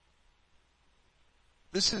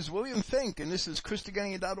This is William Fink, and this is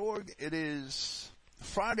Christogenea.org. It is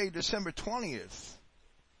Friday, December 20th,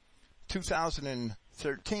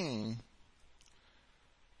 2013.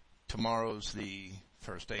 Tomorrow's the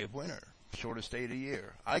first day of winter, shortest day of the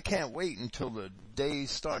year. I can't wait until the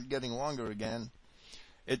days start getting longer again.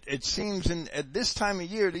 It seems at this time of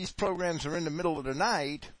year, these programs are in the middle of the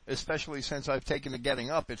night, especially since I've taken to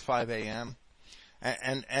getting up at 5 a.m.,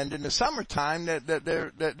 and in the summertime,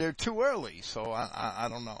 they're too early. So I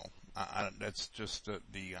don't know. That's just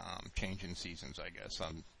the change in seasons, I guess.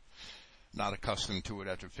 I'm not accustomed to it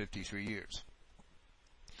after 53 years.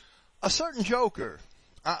 A certain joker.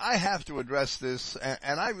 I have to address this,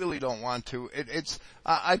 and I really don't want to.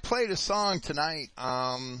 I played a song tonight,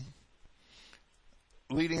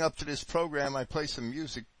 leading up to this program. I play some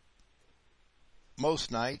music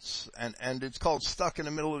most nights, and it's called Stuck in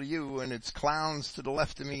the Middle of You, and it's clowns to the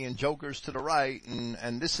left of me and jokers to the right,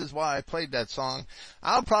 and this is why I played that song.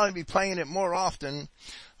 I'll probably be playing it more often.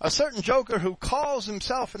 A certain joker who calls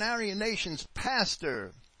himself an Aryan Nations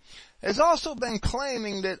pastor has also been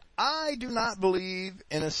claiming that I do not believe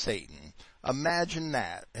in a Satan. Imagine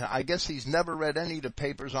that. I guess he's never read any of the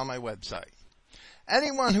papers on my website.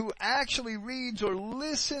 Anyone who actually reads or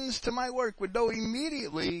listens to my work would know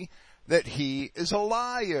immediately that he is a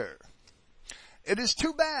liar. It is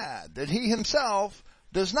too bad that he himself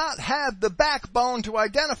does not have the backbone to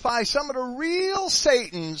identify some of the real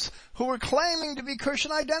Satans who are claiming to be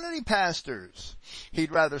Christian identity pastors.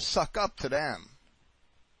 He'd rather suck up to them.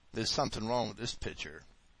 There's something wrong with this picture.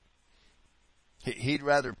 He'd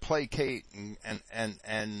rather placate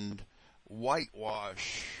and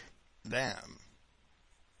whitewash them.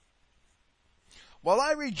 While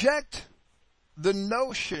I reject the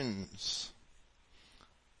notions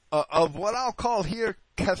of what I'll call here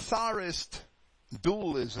Catharist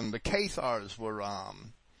dualism. The Cathars were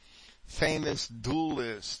famous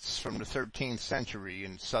duelists from the 13th century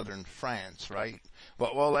in southern France, right?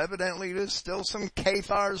 Well, evidently there's still some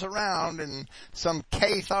Cathars around, and some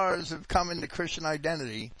Cathars have come into Christian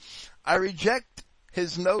identity. I reject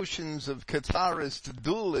his notions of Catharist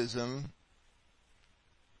dualism,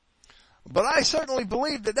 but I certainly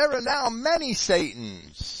believe that there are now many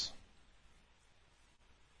Satans.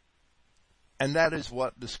 And that is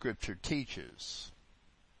what the scripture teaches.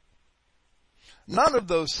 None of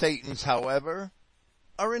those Satans, however,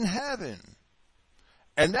 are in heaven.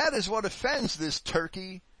 And that is what offends this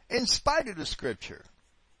turkey in spite of the scripture.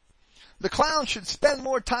 The clown should spend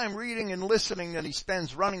more time reading and listening than he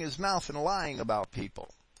spends running his mouth and lying about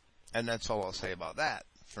people. And that's all I'll say about that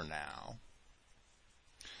for now.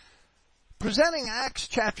 Presenting Acts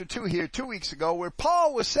chapter 2 here 2 weeks ago, where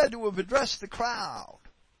Paul was said to have addressed the crowd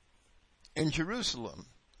in Jerusalem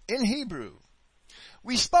in Hebrew.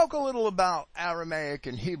 We spoke a little about Aramaic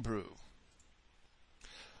and Hebrew.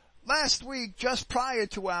 Last week, just prior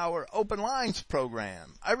to our Open Lines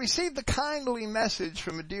program, I received a kindly message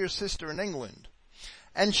from a dear sister in England,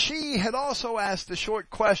 and she had also asked a short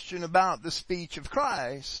question about the speech of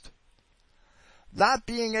Christ. Not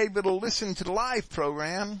being able to listen to the live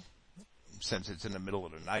program, since it's in the middle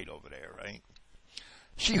of the night over there, right?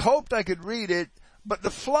 She hoped I could read it, but the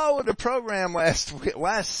flow of the program last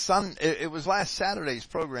Saturday's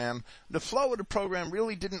program, the flow of the program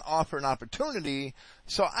really didn't offer an opportunity,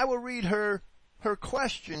 so I will read her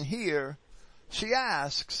question here. She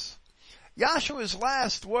asks, Yahshua's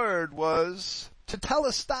last word was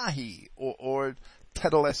tetelestai, or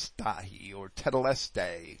tetelestai, or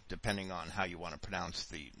teteleste, depending on how you want to pronounce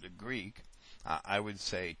the Greek. I would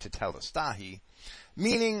say tetelestai,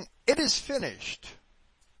 meaning it is finished.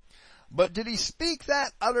 But did he speak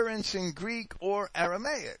that utterance in Greek or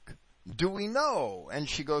Aramaic? Do we know? And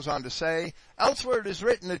she goes on to say, elsewhere it is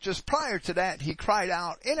written that just prior to that he cried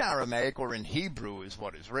out in Aramaic, or in Hebrew is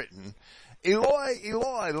what is written, Eloi,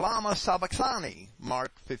 Eloi, lama sabachthani,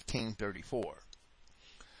 Mark 15:34.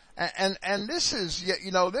 And this is,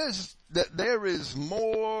 there is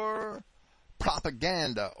more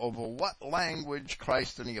propaganda over what language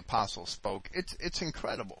Christ and the apostles spoke. It's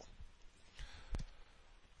incredible.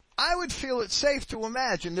 I would feel it safe to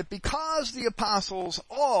imagine that because the apostles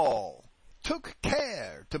all took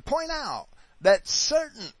care to point out that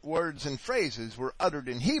certain words and phrases were uttered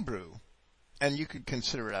in Hebrew, and you could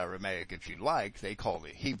consider it Aramaic if you like, they called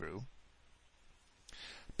it Hebrew,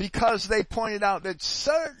 because they pointed out that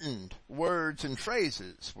certain words and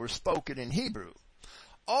phrases were spoken in Hebrew,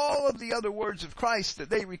 all of the other words of Christ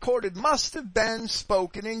that they recorded must have been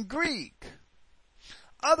spoken in Greek.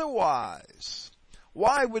 Otherwise,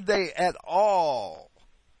 why would they at all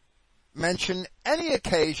mention any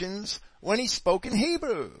occasions when he spoke in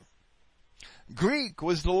Hebrew? Greek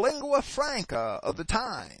was the lingua franca of the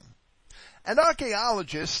time. And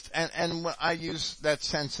archaeologists, and I use that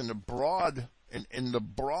sense in the broad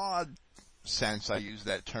sense, I use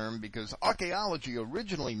that term because archaeology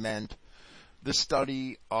originally meant the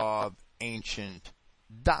study of ancient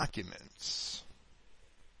documents.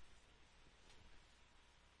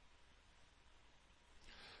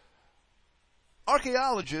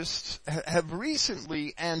 Archaeologists have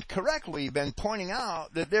recently and correctly been pointing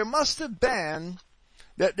out that there must have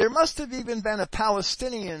even been a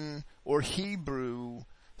Palestinian or Hebrew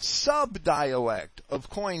sub-dialect of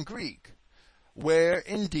Koine Greek, where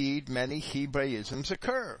indeed many Hebraisms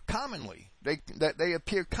occur commonly. They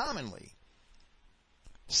appear commonly.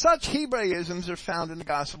 Such Hebraisms are found in the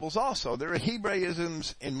Gospels also. There are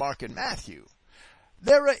Hebraisms in Mark and Matthew.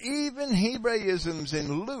 There are even Hebraisms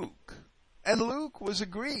in Luke. And Luke was a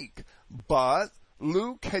Greek, but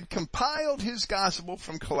Luke had compiled his gospel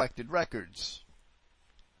from collected records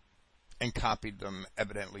and copied them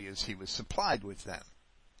evidently as he was supplied with them,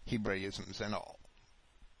 Hebraisms and all.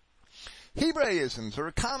 Hebraisms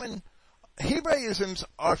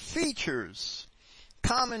are features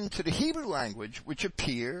common to the Hebrew language which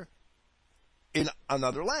appear in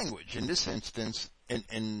another language. In this instance,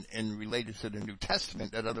 in related to the New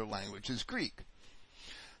Testament, that other language is Greek.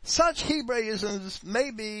 Such Hebraisms may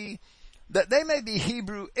be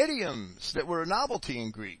Hebrew idioms that were a novelty in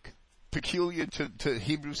Greek, peculiar to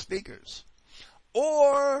Hebrew speakers.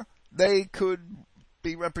 Or they could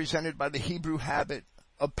be represented by the Hebrew habit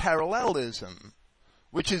of parallelism,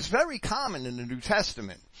 which is very common in the New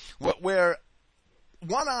Testament, where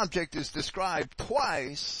one object is described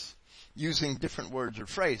twice using different words or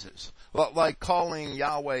phrases. Like calling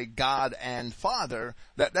Yahweh God and Father,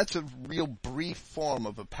 that's a real brief form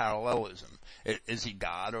of a parallelism. Is he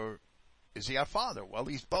God or is he our Father? Well,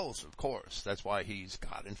 he's both, of course. That's why he's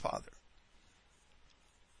God and Father.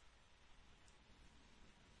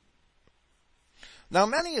 Now,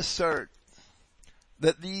 many assert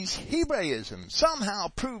that these Hebraisms somehow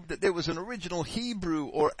proved that there was an original Hebrew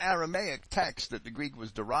or Aramaic text that the Greek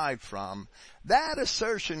was derived from. That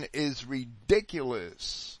assertion is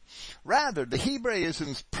ridiculous. Rather, the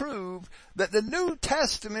Hebraisms prove that the New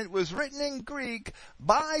Testament was written in Greek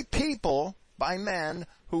by men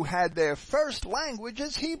who had their first language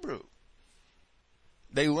as Hebrew.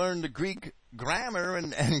 They learned the Greek grammar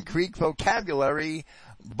and Greek vocabulary,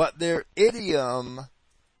 but their idiom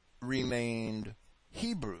remained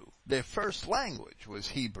Hebrew. Their first language was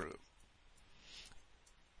Hebrew.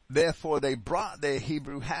 Therefore, they brought their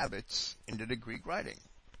Hebrew habits into the Greek writing.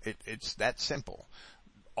 It's that simple.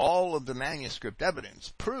 All of the manuscript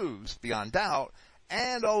evidence proves beyond doubt,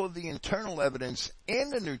 and all of the internal evidence in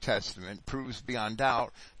the New Testament proves beyond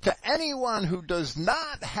doubt to anyone who does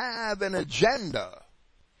not have an agenda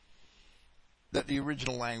that the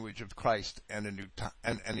original language of Christ and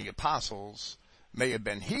the apostles may have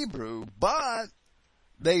been Hebrew, but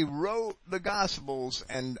they wrote the Gospels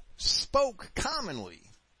and spoke commonly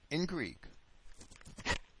in Greek.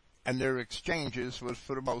 And their exchanges were,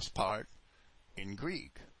 for the most part, in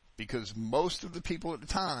Greek. Because most of the people at the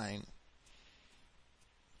time,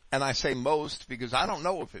 and I say most because I don't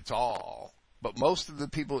know if it's all, but most of the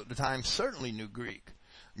people at the time certainly knew Greek.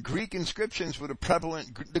 Greek inscriptions were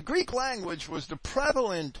the Greek language was the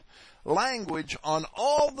prevalent language on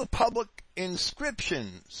all the public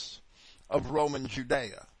inscriptions of Roman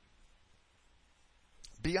Judea.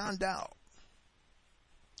 Beyond doubt.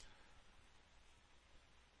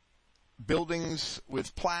 Buildings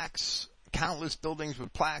with plaques, countless buildings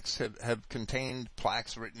with plaques have contained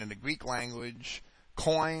plaques written in the Greek language.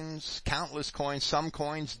 Coins, countless coins. Some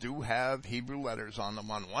coins do have Hebrew letters on them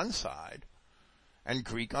on one side and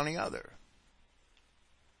Greek on the other.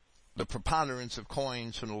 The preponderance of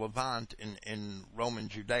coins from the Levant in Roman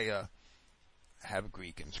Judea have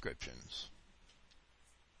Greek inscriptions.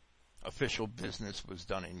 Official business was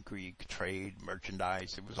done in Greek. Trade,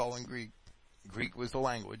 merchandise, it was all in Greek. Greek was the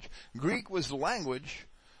language. Greek was the language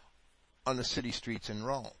on the city streets in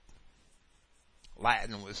Rome.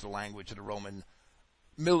 Latin was the language of the Roman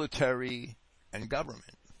military and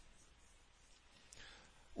government.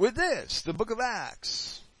 With this, the book of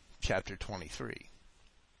Acts, chapter 23.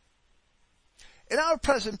 In our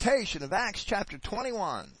presentation of Acts chapter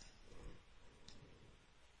 21,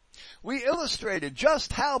 we illustrated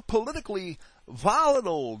just how politically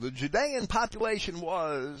volatile the Judean population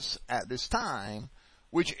was at this time,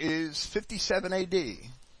 which is 57 AD.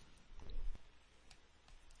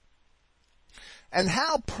 And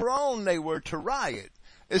how prone they were to riot,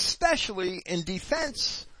 especially in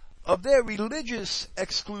defense of their religious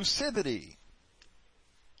exclusivity.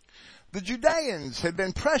 The Judeans had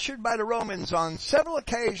been pressured by the Romans on several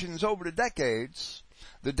occasions over the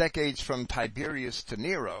decades from Tiberius to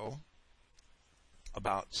Nero,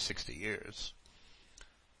 about 60 years,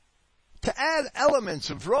 to add elements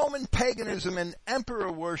of Roman paganism and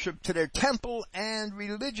emperor worship to their temple and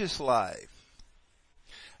religious life.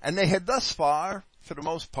 And they had thus far, for the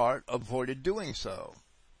most part, avoided doing so,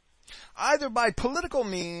 either by political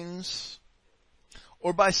means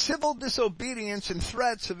or by civil disobedience and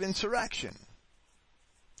threats of insurrection.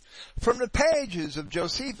 From the pages of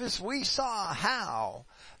Josephus, we saw how,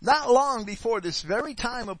 not long before this very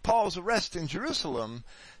time of Paul's arrest in Jerusalem,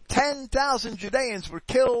 10,000 Judeans were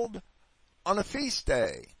killed on a feast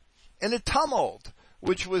day, in a tumult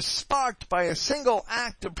which was sparked by a single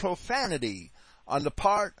act of profanity on the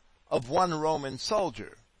part of one Roman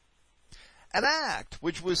soldier. An act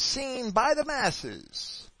which was seen by the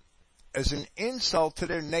masses as an insult to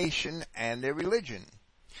their nation and their religion.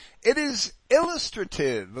 It is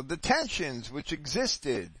illustrative of the tensions which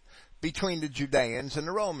existed between the Judeans and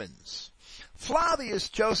the Romans. Flavius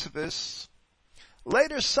Josephus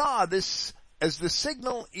later saw this as the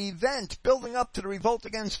signal event building up to the revolt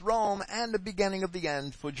against Rome and the beginning of the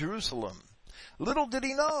end for Jerusalem. Little did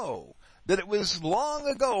he know that it was long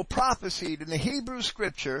ago prophesied in the Hebrew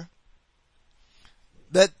scripture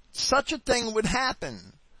that such a thing would happen,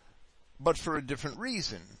 but for a different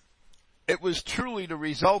reason. It was truly the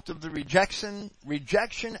result of the rejection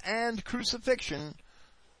and crucifixion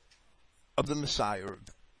of the Messiah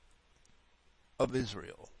of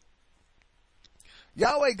Israel.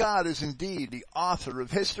 Yahweh God is indeed the author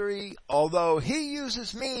of history, although he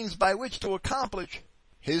uses means by which to accomplish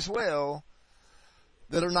his will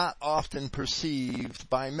that are not often perceived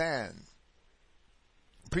by men.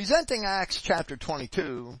 Presenting Acts chapter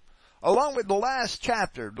 22, along with the last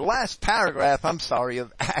paragraph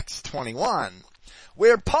of Acts 21,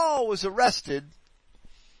 where Paul was arrested,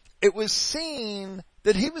 it was seen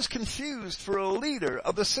that he was confused for a leader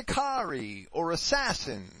of the Sicarii, or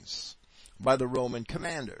assassins, by the Roman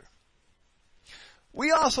commander.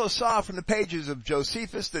 We also saw from the pages of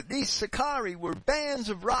Josephus that these Sicarii were bands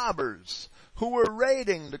of robbers who were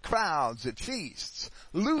raiding the crowds at feasts,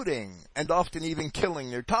 looting, and often even killing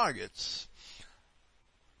their targets.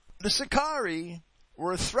 The Sicarii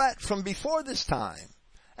were a threat from before this time,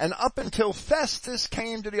 and up until Festus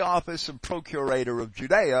came to the office of Procurator of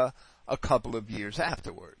Judea a couple of years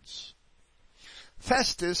afterwards.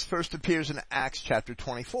 Festus first appears in Acts chapter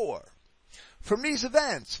 24. From these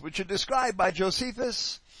events, which are described by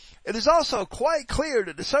Josephus, it is also quite clear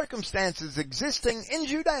that the circumstances existing in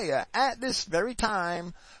Judea at this very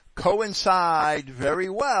time coincide very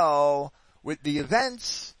well with the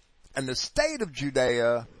events and the state of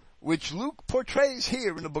Judea which Luke portrays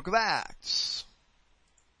here in the book of Acts.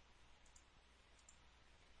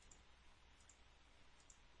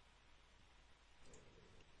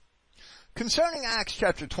 Concerning Acts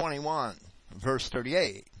chapter 21, verse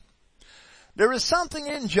 38, there is something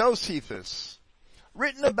in Josephus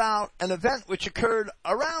written about an event which occurred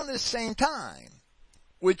around this same time,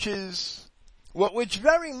 which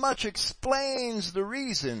very much explains the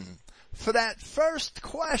reason for that first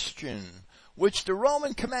question which the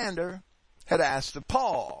Roman commander had asked of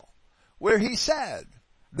Paul, where he said,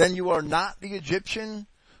 "Then you are not the Egyptian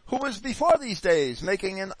who was before these days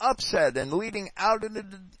making an upset and leading out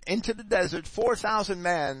into the desert 4,000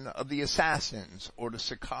 men of the assassins," or the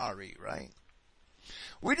Sicarii, right?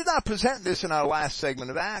 We did not present this in our last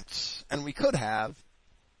segment of Acts, and we could have.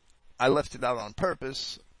 I left it out on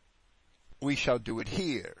purpose. We shall do it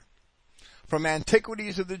here. From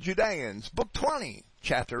Antiquities of the Judeans, Book 20,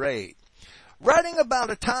 Chapter 8. Writing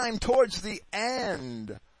about a time towards the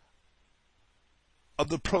end of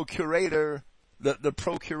the procuratorship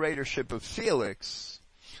of Felix,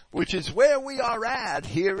 which is where we are at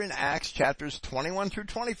here in Acts chapters 21 through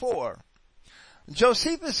 24.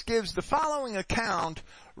 Josephus gives the following account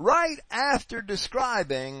right after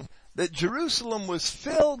describing that Jerusalem was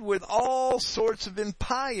filled with all sorts of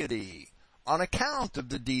impiety on account of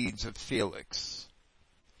the deeds of Felix.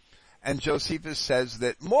 And Josephus says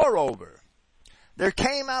that, moreover, there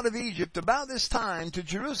came out of Egypt about this time to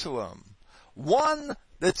Jerusalem one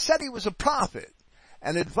that said he was a prophet,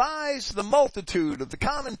 and advised the multitude of the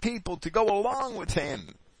common people to go along with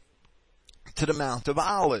him to the Mount of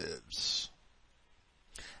Olives,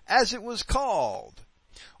 as it was called,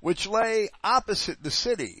 which lay opposite the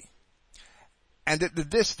city, and at the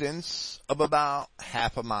distance of about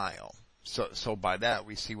half a mile. So by that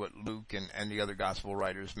we see what Luke and the other gospel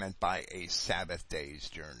writers meant by a Sabbath day's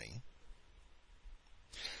journey.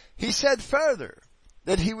 He said further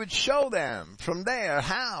that he would show them from there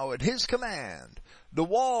how, at his command, the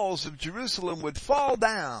walls of Jerusalem would fall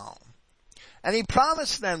down. And he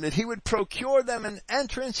promised them that he would procure them an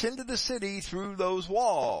entrance into the city through those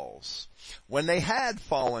walls when they had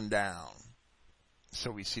fallen down.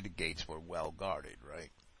 So we see the gates were well guarded,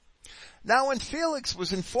 right? Now when Felix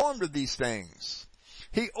was informed of these things,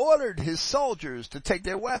 he ordered his soldiers to take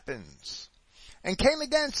their weapons and came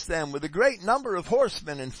against them with a great number of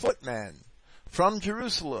horsemen and footmen from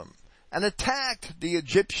Jerusalem and attacked the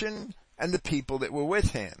Egyptian and the people that were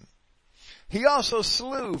with him. He also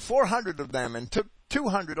slew 400 of them and took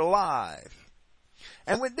 200 alive.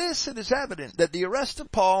 And with this it is evident that the arrest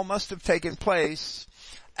of Paul must have taken place,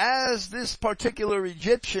 as this particular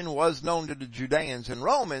Egyptian was known to the Judeans and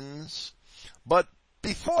Romans, but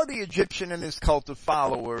before the Egyptian and his cult of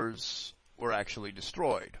followers were actually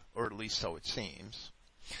destroyed, or at least so it seems.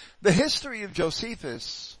 The history of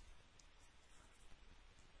Josephus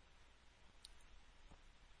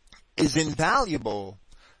is invaluable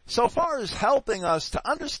so far as helping us to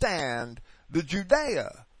understand the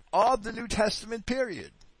Judea of the New Testament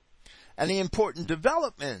period and the important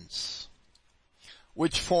developments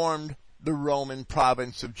which formed the Roman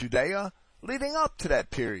province of Judea leading up to that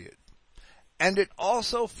period. And it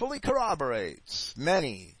also fully corroborates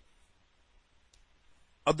many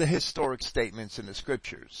of the historic statements in the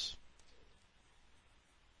scriptures.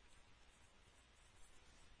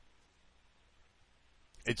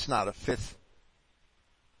 It's not a fifth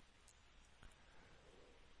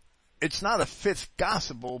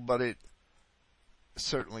gospel, but it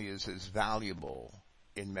certainly is as valuable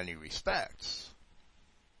in many respects.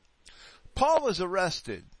 Paul was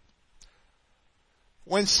arrested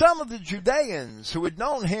when some of the Judeans who had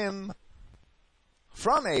known him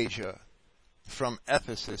from Asia, from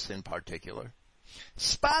Ephesus in particular,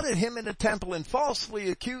 spotted him in the temple and falsely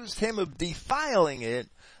accused him of defiling it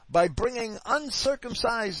by bringing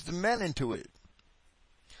uncircumcised men into it.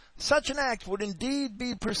 Such an act would indeed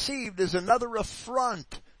be perceived as another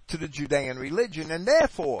affront to the Judean religion, and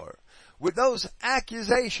therefore, with those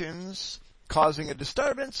accusations causing a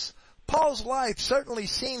disturbance, Paul's life certainly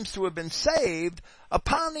seems to have been saved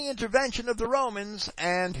upon the intervention of the Romans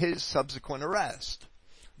and his subsequent arrest.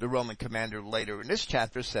 The Roman commander later in this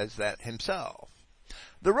chapter says that himself.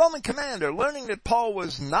 The Roman commander, learning that Paul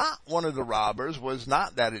was not one of the robbers, was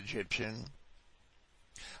not that Egyptian,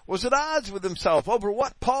 was at odds with himself over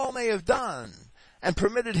what Paul may have done and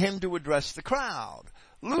permitted him to address the crowd.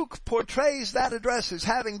 Luke portrays that address as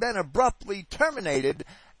having been abruptly terminated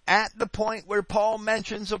at the point where Paul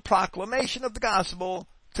mentions a proclamation of the gospel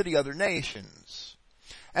to the other nations.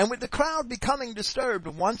 And with the crowd becoming disturbed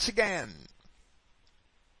once again,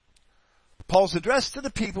 Paul's address to the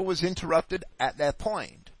people was interrupted at that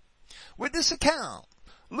point. With this account,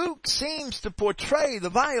 Luke seems to portray the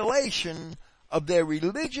violation of their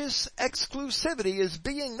religious exclusivity as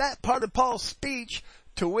being that part of Paul's speech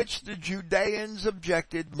to which the Judeans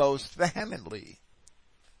objected most vehemently.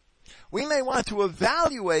 We may want to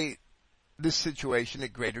evaluate this situation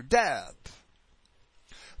at greater depth.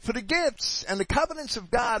 For the gifts and the covenants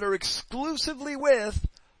of God are exclusively with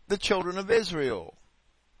the children of Israel.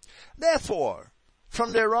 Therefore,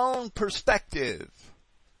 from their own perspective,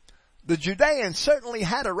 the Judeans certainly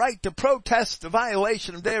had a right to protest the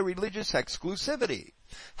violation of their religious exclusivity.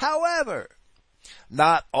 However,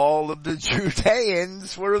 not all of the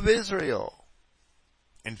Judeans were of Israel.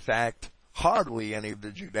 In fact, hardly any of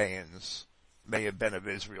the Judeans may have been of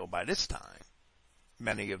Israel by this time,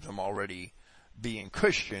 many of them already being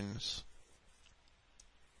Christians.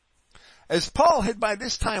 As Paul had by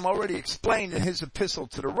this time already explained in his epistle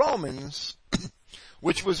to the Romans,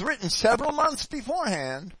 which was written several months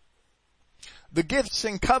beforehand, the gifts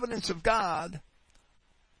and covenants of God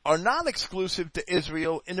are not exclusive to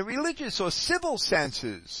Israel in the religious or civil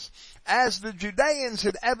senses, as the Judeans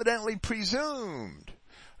had evidently presumed.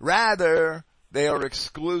 Rather, they are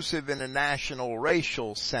exclusive in a national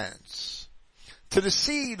racial sense, to the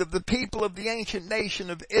seed of the people of the ancient nation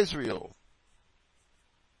of Israel,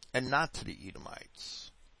 and not to the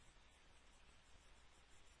Edomites.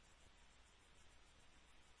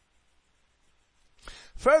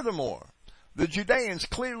 Furthermore, the Judeans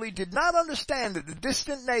clearly did not understand that the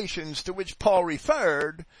distant nations to which Paul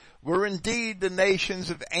referred were indeed the nations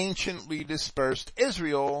of anciently dispersed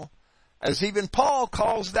Israel, as even Paul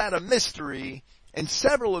calls that a mystery in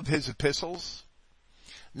several of his epistles,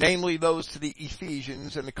 namely those to the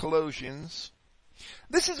Ephesians and the Colossians.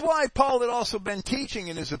 This is why Paul had also been teaching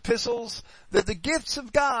in his epistles that the gifts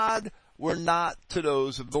of God were not to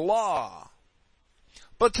those of the law,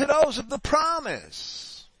 but to those of the promise.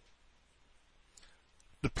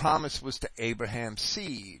 The promise was to Abraham's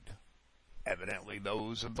seed. Evidently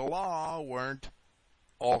those of the law weren't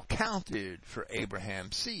all counted for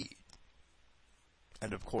Abraham's seed.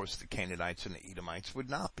 And of course the Canaanites and the Edomites would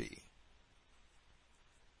not be.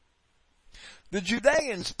 The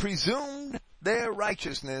Judeans presumed their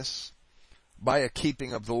righteousness by a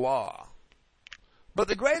keeping of the law. But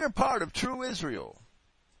the greater part of true Israel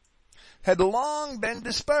had long been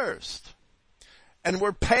dispersed and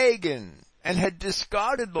were pagan and had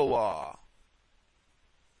discarded the law.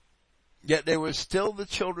 Yet they were still the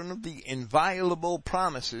children of the inviolable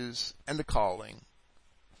promises and the calling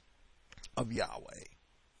of Yahweh.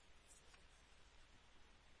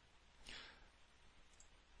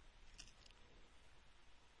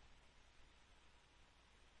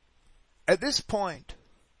 At this point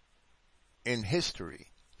in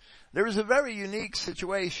history, there is a very unique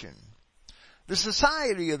situation. The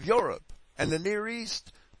society of Europe and the Near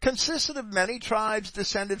East consisted of many tribes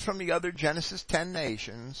descended from the other Genesis 10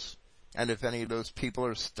 nations, and if any of those people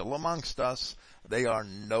are still amongst us, they are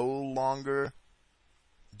no longer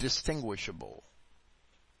distinguishable.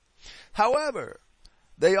 However,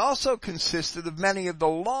 they also consisted of many of the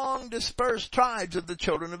long dispersed tribes of the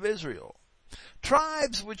children of Israel.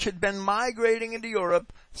 Tribes which had been migrating into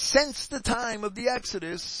Europe since the time of the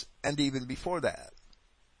Exodus and even before that.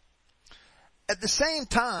 At the same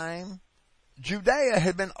time, Judea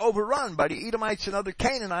had been overrun by the Edomites and other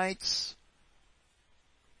Canaanites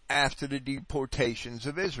after the deportations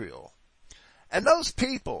of Israel. And those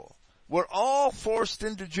people were all forced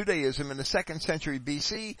into Judaism in the 2nd century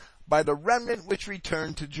BC by the remnant which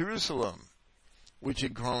returned to Jerusalem, which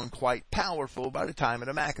had grown quite powerful by the time of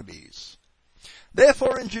the Maccabees.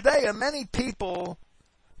 Therefore, in Judea, many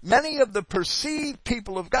of the perceived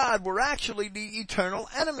people of God were actually the eternal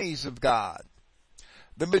enemies of God.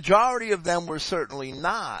 The majority of them were certainly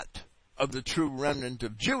not of the true remnant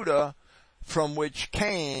of Judah, from which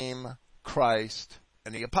came Christ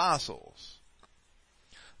and the apostles.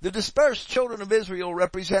 The dispersed children of Israel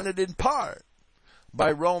represented in part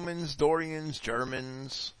by Romans, Dorians,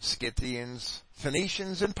 Germans, Scythians,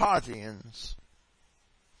 Phoenicians, and Parthians,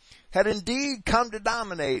 had indeed come to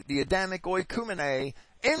dominate the Adamic oikumene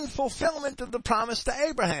in fulfillment of the promise to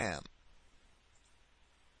Abraham,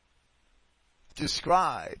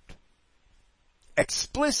 described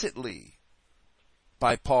explicitly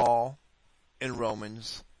by Paul in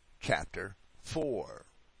Romans chapter 4.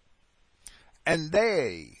 And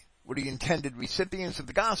they were the intended recipients of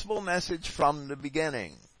the gospel message from the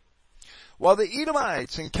beginning. While the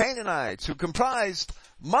Edomites and Canaanites, who comprised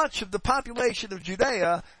much of the population of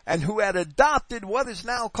Judea and who had adopted what is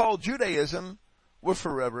now called Judaism, were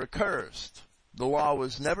forever accursed. The law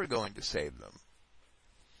was never going to save them.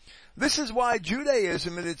 This is why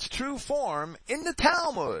Judaism in its true form in the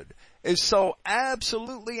Talmud is so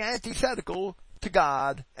absolutely antithetical to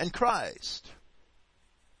God and Christ.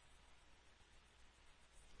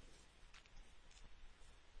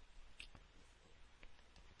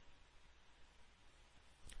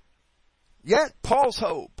 Yet Paul's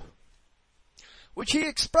hope, which he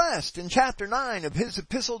expressed in chapter 9 of his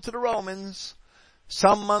epistle to the Romans,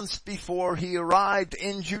 some months before he arrived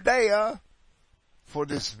in Judea for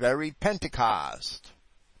this very Pentecost,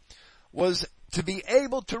 was to be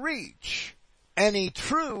able to reach any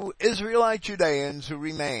true Israelite Judeans who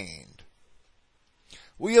remained.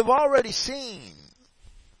 We have already seen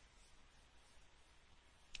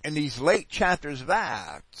in these late chapters of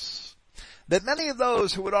Acts that many of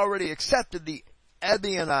those who had already accepted the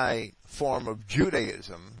Ebionite form of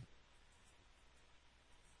Judaism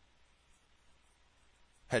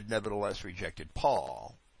had nevertheless rejected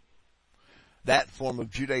Paul. That form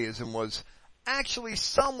of Judaism was actually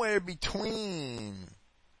somewhere between,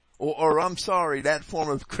 that form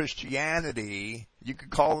of Christianity, you could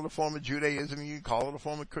call it a form of Judaism, you could call it a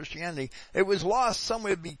form of Christianity. It was lost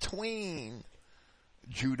somewhere between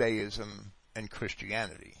Judaism and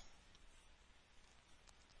Christianity.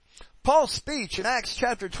 Paul's speech in Acts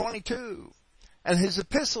chapter 22 and his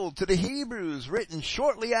epistle to the Hebrews, written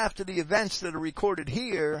shortly after the events that are recorded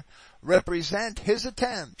here, represent his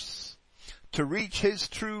attempts to reach his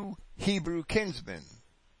true Hebrew kinsmen.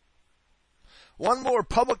 One more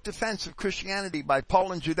public defense of Christianity by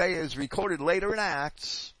Paul in Judea is recorded later in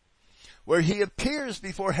Acts, where he appears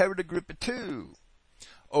before Herod Agrippa II,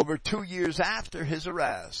 over 2 years after his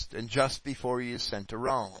arrest and just before he is sent to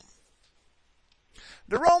Rome.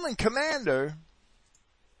 The Roman commander,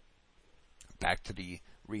 back to the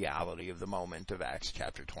reality of the moment of Acts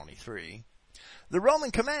chapter 23, the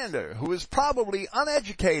Roman commander, who was probably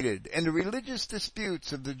uneducated in the religious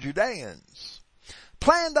disputes of the Judeans,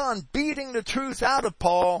 planned on beating the truth out of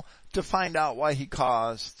Paul to find out why he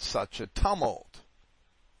caused such a tumult.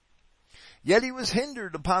 Yet he was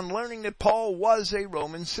hindered upon learning that Paul was a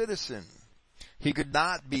Roman citizen. He could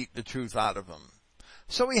not beat the truth out of him.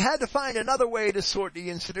 So he had to find another way to sort the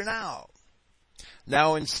incident out.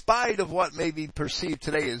 Now, in spite of what may be perceived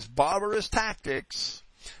today as barbarous tactics,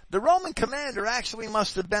 the Roman commander actually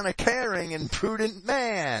must have been a caring and prudent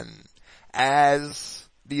man, as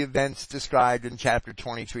the events described in chapter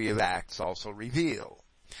 23 of Acts also reveal.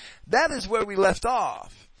 That is where we left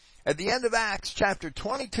off, at the end of Acts chapter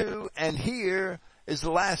 22, and here is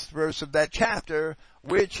the last verse of that chapter,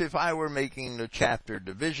 which, if I were making the chapter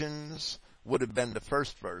divisions, would have been the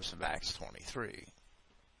first verse of Acts 23.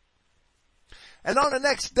 And on the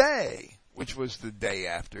next day, which was the day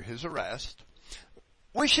after his arrest,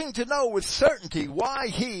 wishing to know with certainty why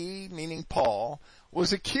he, meaning Paul,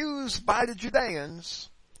 was accused by the Judeans,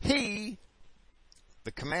 he,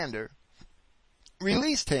 the commander,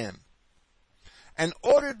 released him and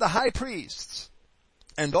ordered the high priests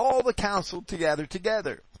and all the council to gather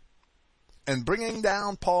together. And bringing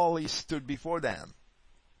down Paul, he stood before them.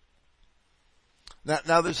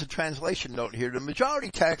 Now there's a translation note here. The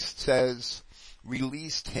majority text says,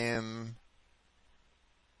 released him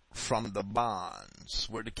from the bonds,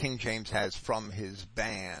 where the King James has from his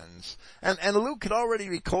bands. And Luke had already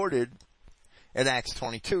recorded in Acts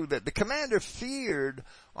 22 that the commander feared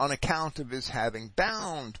on account of his having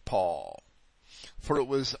bound Paul, for it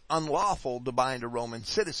was unlawful to bind a Roman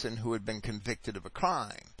citizen who had been convicted of a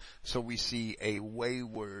crime. So we see a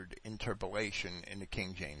wayward interpolation in the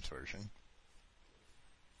King James Version.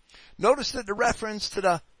 Notice that the reference to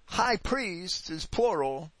the high priest is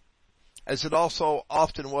plural, as it also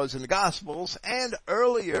often was in the Gospels and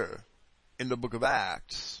earlier in the book of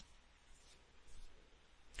Acts.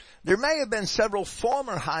 There may have been several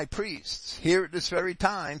former high priests here at this very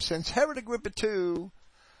time, since Herod Agrippa II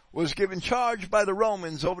was given charge by the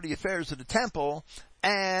Romans over the affairs of the temple,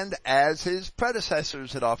 and as his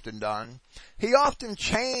predecessors had often done, he often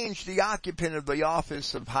changed the occupant of the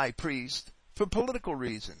office of high priest for political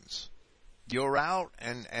reasons. You're out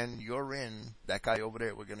and you're in. That guy over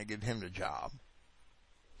there, we're going to give him the job.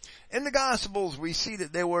 In the Gospels, we see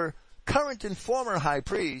that there were current and former high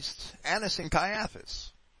priests, Annas and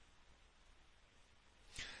Caiaphas.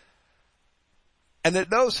 And that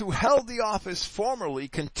those who held the office formerly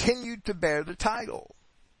continued to bear the title.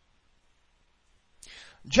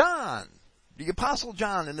 John, the Apostle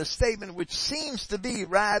John, in a statement which seems to be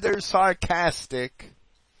rather sarcastic,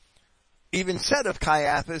 even said of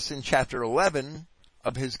Caiaphas in chapter 11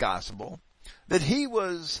 of his gospel, that he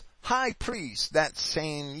was high priest that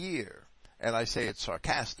same year. And I say it's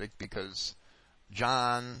sarcastic because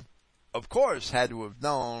John, of course, had to have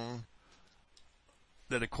known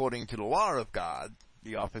that according to the law of God,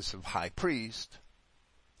 the office of high priest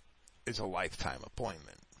is a lifetime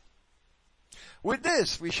appointment. With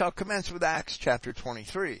this, we shall commence with Acts chapter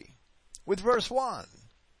 23, with verse 1.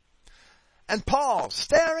 And Paul,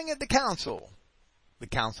 staring at the council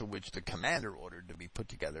which the commander ordered to be put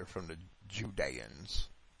together from the Judeans,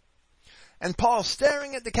 and Paul,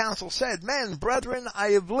 staring at the council, said, Men, brethren, I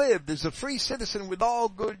have lived as a free citizen with all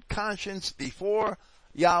good conscience before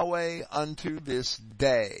Yahweh unto this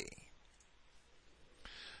day.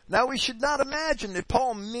 Now we should not imagine that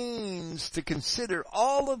Paul means to consider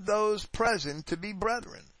all of those present to be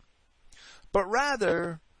brethren, but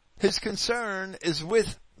rather his concern is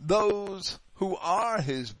with those who are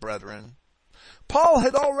his brethren. Paul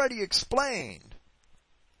had already explained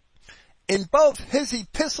in both his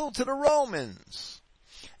epistle to the Romans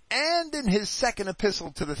and in his second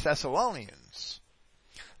epistle to the Thessalonians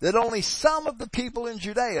that only some of the people in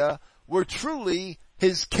Judea were truly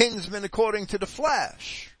his kinsmen according to the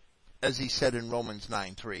flesh, as he said in Romans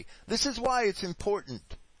 9:3. This is why it's important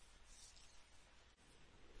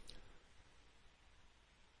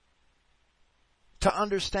to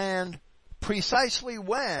understand precisely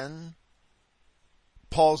when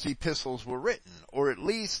Paul's epistles were written, or at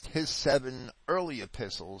least his 7 early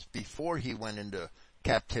epistles before he went into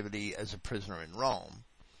captivity as a prisoner in Rome.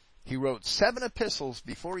 He wrote 7 epistles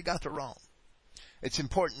before he got to Rome. It's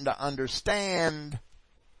important to understand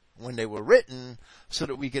when they were written so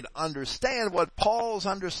that we could understand what Paul's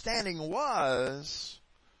understanding was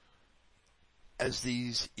as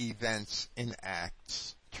these events in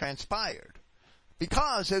Acts transpired.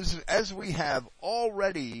 Because as we have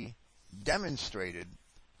already demonstrated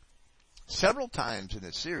several times in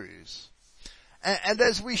this series, and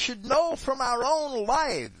as we should know from our own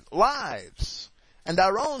lives and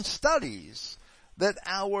our own studies, that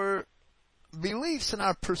our beliefs and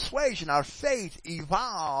our persuasion, our faith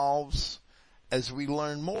evolves as we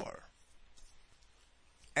learn more.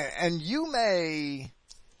 And you may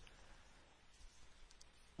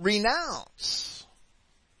renounce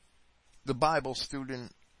the Bible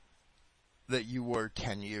student that you were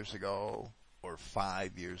 10 years ago or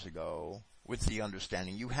 5 years ago with the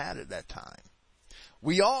understanding you had at that time.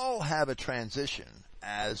 We all have a transition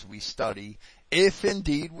as we study, if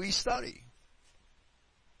indeed we study.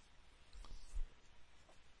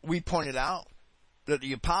 We pointed out that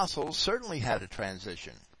the apostles certainly had a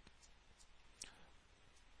transition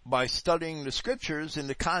by studying the scriptures in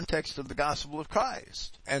the context of the gospel of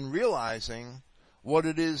Christ and realizing what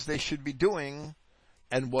it is they should be doing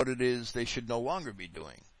and what it is they should no longer be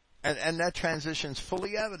doing. And that transition is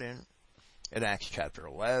fully evident in Acts chapter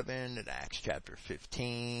 11, in Acts chapter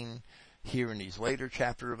 15, here in these later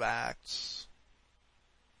chapters of Acts.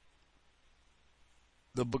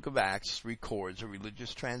 The book of Acts records a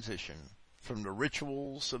religious transition from the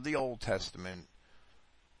rituals of the Old Testament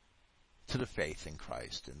to the faith in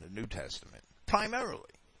Christ in the New Testament,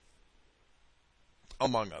 primarily,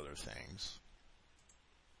 among other things.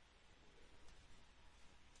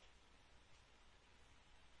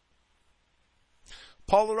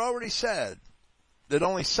 Paul had already said that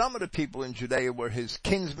only some of the people in Judea were his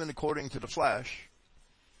kinsmen according to the flesh,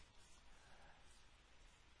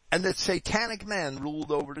 and that satanic men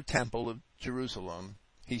ruled over the temple of Jerusalem.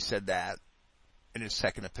 He said that in his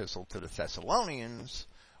second epistle to the Thessalonians,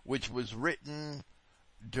 which was written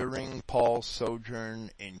during Paul's sojourn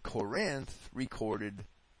in Corinth, recorded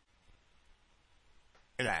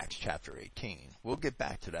in Acts chapter 18. We'll get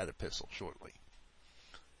back to that epistle shortly.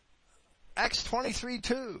 Acts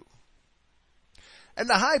 23:2. And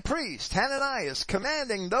the high priest, Hananias,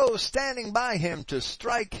 commanding those standing by him to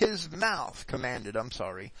strike his mouth,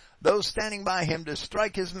 those standing by him to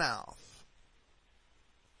strike his mouth.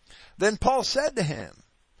 Then Paul said to him,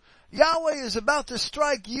 Yahweh is about to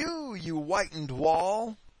strike you, you whitened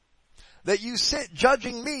wall, that you sit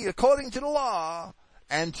judging me according to the law,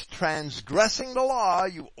 and transgressing the law,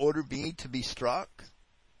 you order me to be struck.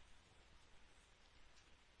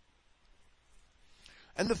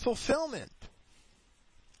 And the fulfillment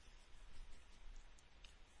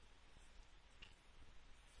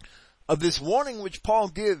of this warning which Paul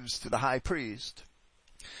gives to the high priest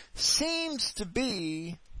seems to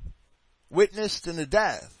be witnessed in the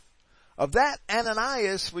death of that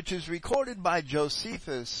Ananias which is recorded by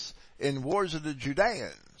Josephus in Wars of the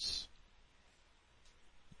Judeans,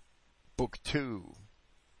 Book 2,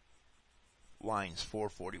 lines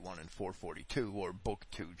 441 and 442, or Book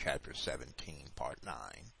 2, Chapter 17, Part 9,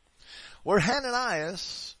 where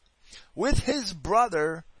Hananias, with his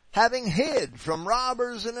brother, having hid from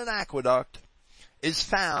robbers in an aqueduct, is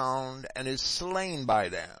found and is slain by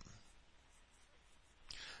them.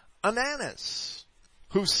 Ananias,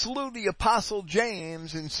 who slew the apostle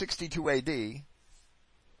James in 62 AD,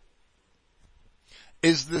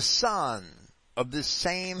 is the son of this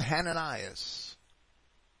same Hananias.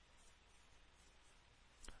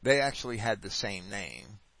 They actually had the same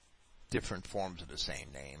name, different forms of the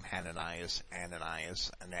same name, Hananias,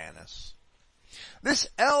 Ananias, Ananus. This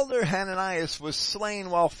elder Hananias was slain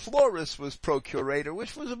while Florus was procurator,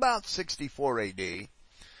 which was about 64 AD,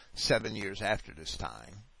 7 years after this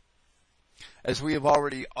time. As we have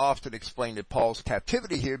already often explained, that Paul's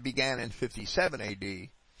captivity here began in 57 AD,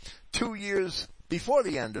 2 years before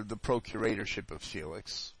the end of the procuratorship of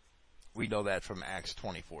Felix. We know that from Acts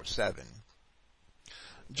 24:7.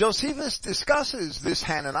 Josephus discusses this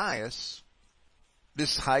Hananias,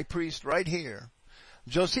 this high priest right here.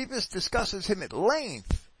 Josephus discusses him at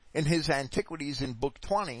length in his Antiquities in Book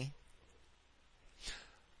 20.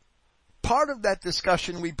 Part of that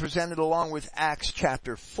discussion we presented along with Acts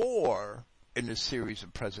chapter 4 in this series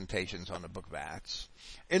of presentations on the book of Acts,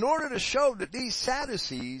 in order to show that these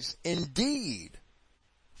Sadducees indeed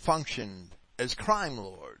functioned as crime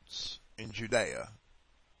lords in Judea,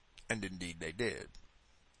 and indeed they did.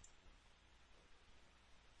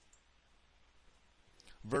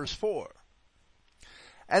 Verse 4.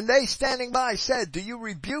 And they standing by said, Do you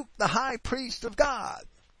rebuke the high priest of God?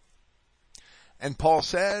 And Paul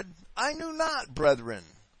said, I knew not, brethren,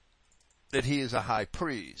 that he is a high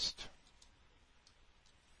priest.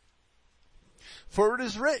 For it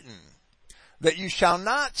is written, that you shall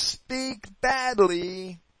not speak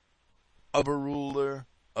badly of a ruler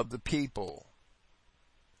of the people.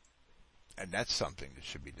 And that's something that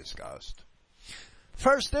should be discussed.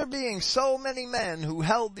 First, there being so many men who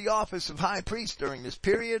held the office of high priest during this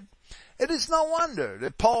period, it is no wonder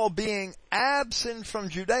that Paul, being absent from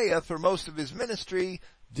Judea for most of his ministry,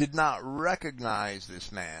 did not recognize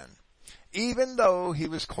this man, even though he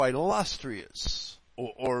was quite illustrious,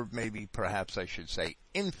 or maybe perhaps I should say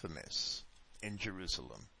infamous, in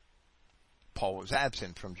Jerusalem. Paul was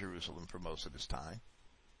absent from Jerusalem for most of his time.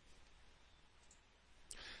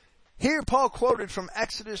 Here Paul quoted from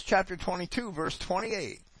Exodus chapter 22, verse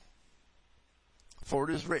 28. For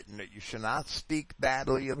it is written that you shall not speak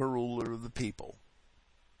badly of a ruler of the people.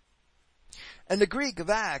 And the Greek of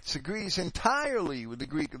Acts agrees entirely with the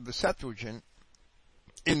Greek of the Septuagint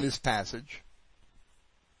in this passage,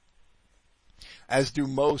 as do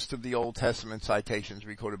most of the Old Testament citations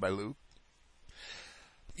recorded by Luke.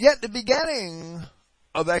 Yet the beginning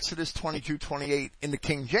of Exodus 22:28 in the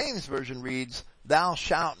King James Version reads, "Thou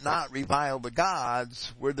shalt not revile the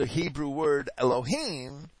gods," where the Hebrew word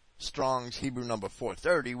Elohim, Strong's Hebrew number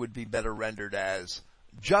 430, would be better rendered as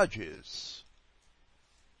judges.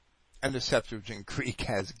 And the Septuagint Greek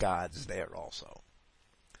has gods there also.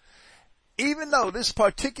 Even though this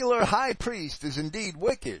particular high priest is indeed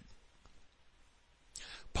wicked,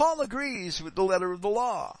 Paul agrees with the letter of the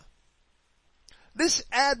law. This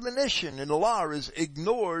admonition in the law is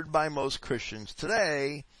ignored by most Christians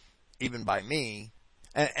today, even by me,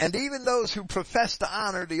 and even those who profess to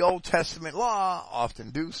honor the Old Testament law often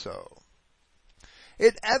do so.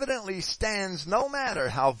 It evidently stands no matter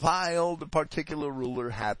how vile the particular ruler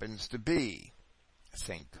happens to be.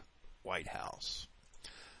 Think White House.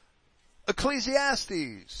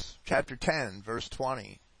 Ecclesiastes chapter 10, verse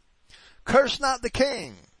 20. Curse not the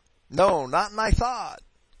king, no, not in thy thought,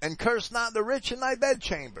 and curse not the rich in thy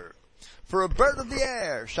bedchamber. For a bird of the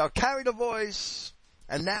air shall carry the voice,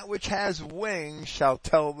 and that which has wings shall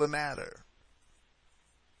tell the matter.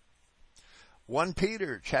 1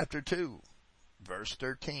 Peter chapter 2, verse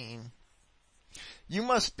 13. You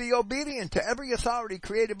must be obedient to every authority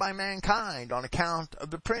created by mankind on account of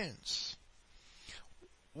the prince,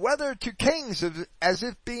 whether to kings as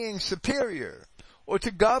if being superior, or to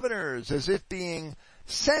governors as if being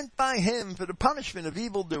sent by him for the punishment of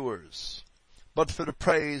evildoers, but for the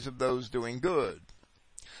praise of those doing good.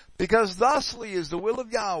 Because thusly is the will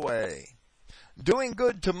of Yahweh, doing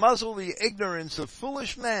good to muzzle the ignorance of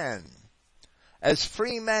foolish men, as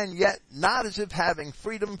free men, yet not as if having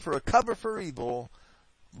freedom for a cover for evil,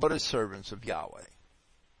 but as servants of Yahweh.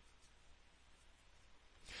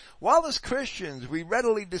 While as Christians we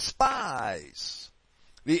readily despise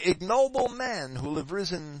the ignoble men who have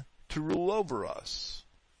risen to rule over us,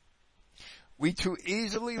 we too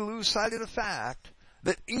easily lose sight of the fact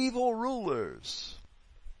that evil rulers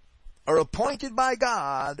are appointed by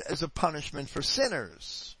God as a punishment for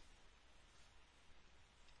sinners.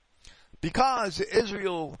 Because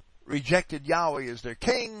Israel rejected Yahweh as their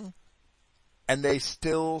king, and they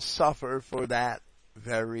still suffer for that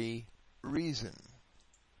very reason.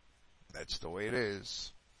 That's the way it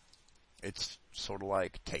is. It's sort of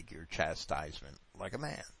like take your chastisement like a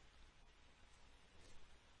man.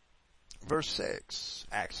 Verse 6,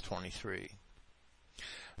 Acts 23.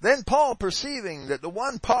 Then Paul, perceiving that the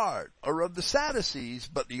one part are of the Sadducees,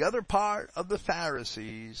 but the other part of the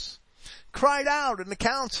Pharisees, cried out in the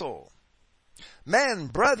council, Men,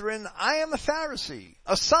 brethren, I am a Pharisee,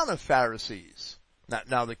 a son of Pharisees.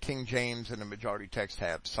 Now the King James and the majority text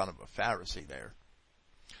have son of a Pharisee there.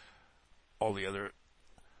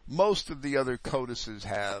 Most of the other codices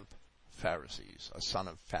have Pharisees, a son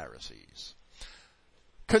of Pharisees.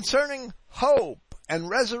 Concerning hope and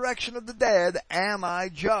resurrection of the dead am I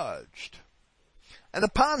judged. And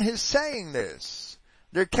upon his saying this,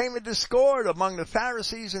 there came a discord among the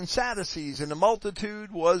Pharisees and Sadducees, and the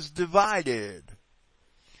multitude was divided.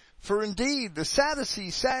 For indeed the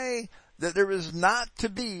Sadducees say that there is not to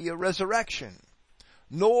be a resurrection,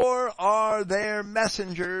 nor are there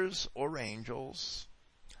messengers or angels,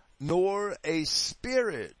 nor a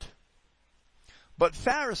spirit. But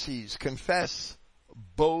Pharisees confess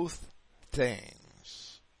both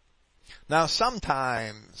things. Now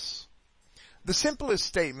sometimes the simplest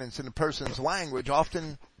statements in a person's language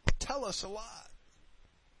often tell us a lot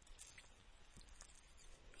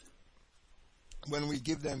when we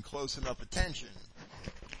give them close enough attention.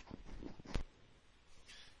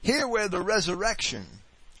 Here where the resurrection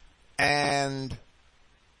and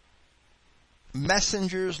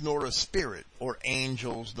messengers nor a spirit, or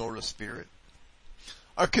angels nor a spirit,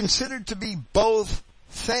 are considered to be both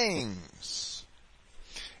things,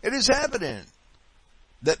 it is evident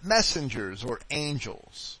that messengers or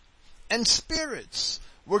angels and spirits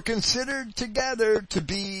were considered together to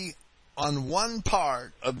be on one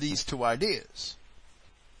part of these two ideas.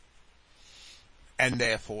 And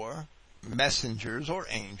therefore, messengers or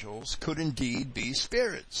angels could indeed be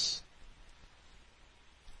spirits,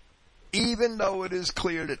 even though it is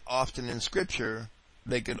clear that often in Scripture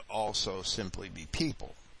they could also simply be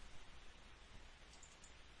people.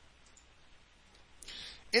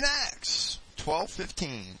 In Acts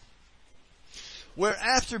 12:15, where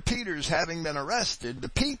after Peter's having been arrested, the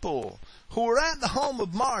people who were at the home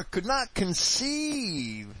of Mark could not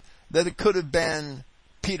conceive that it could have been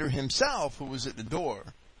Peter himself who was at the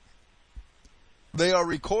door. They are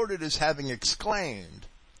recorded as having exclaimed,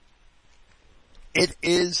 "It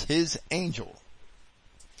is his angel,"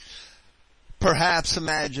 perhaps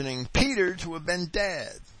imagining Peter to have been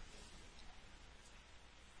dead.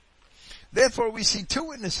 Therefore, we see two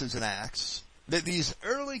witnesses in Acts that these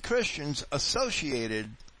early Christians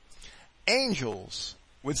associated angels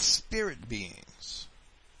with spirit beings.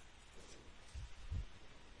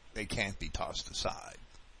 They can't be tossed aside.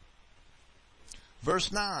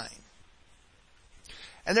 Verse 9.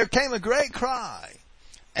 And there came a great cry,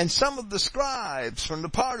 and some of the scribes from the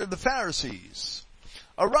part of the Pharisees,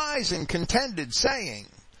 arising, contended, saying,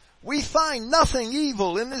 "We find nothing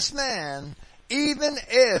evil in this man, even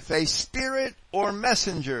if a spirit or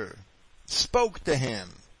messenger spoke to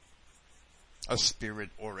him." A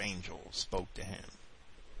spirit or angel spoke to him.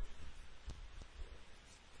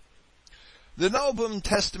 The Novum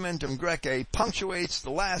Testamentum Graece punctuates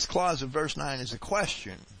the last clause of verse 9 as a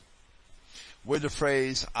question, where the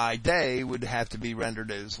phrase "ide" would have to be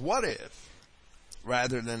rendered as "what if,"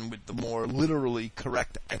 rather than with the more literally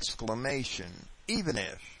correct exclamation, "even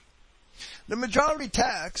if." The majority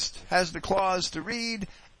text has the clause to read,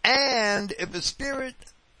 "And if a spirit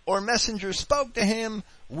or messenger spoke to him,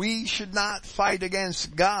 we should not fight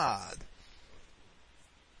against God."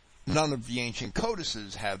 None of the ancient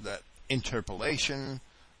codices have that interpolation,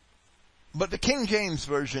 but the King James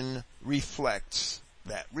Version reflects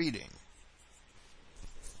that reading.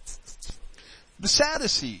 The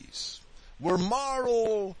Sadducees were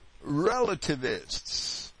moral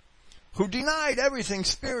relativists who denied everything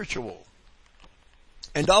spiritual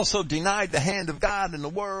and also denied the hand of God in the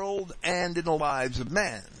world and in the lives of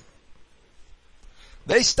men.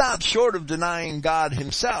 They stopped short of denying God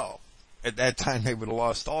himself. At that time they would have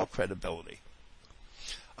lost all credibility.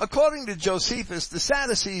 According to Josephus, the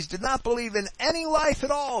Sadducees did not believe in any life at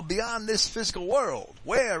all beyond this physical world,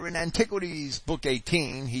 where in Antiquities, Book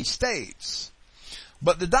 18, he states,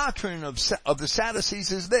 "But the doctrine of the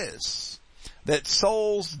Sadducees is this, that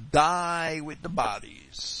souls die with the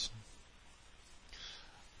bodies."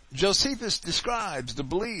 Josephus describes the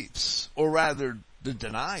beliefs, or rather the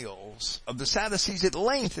denials, of the Sadducees at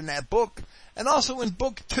length in that book, and also in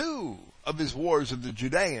Book 2 of his Wars of the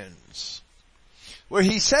Judeans, where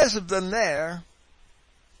he says of them there,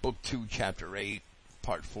 Book 2, Chapter 8,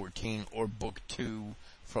 Part 14, or Book 2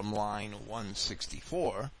 from line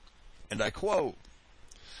 164, and I quote,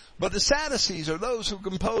 "But the Sadducees are those who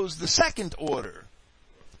compose the second order,"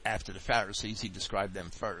 after the Pharisees, he described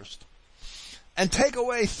them first, "and take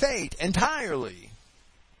away fate entirely."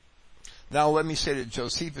 Now let me say that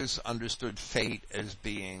Josephus understood fate as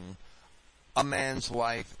being a man's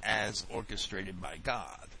life as orchestrated by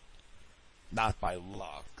God, not by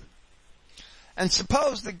luck. And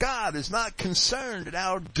suppose that God is not concerned at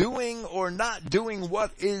our doing or not doing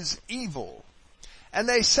what is evil. And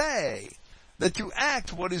they say that to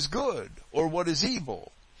act what is good or what is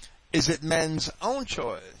evil is at men's own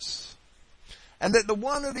choice, and that the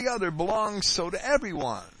one or the other belongs so to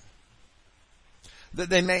everyone, that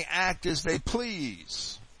they may act as they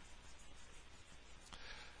please.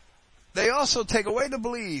 They also take away the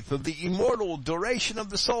belief of the immortal duration of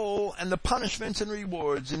the soul and the punishments and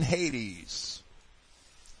rewards in Hades,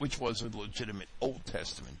 which was a legitimate Old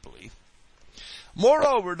Testament belief.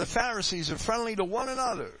 Moreover, the Pharisees are friendly to one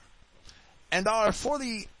another and are for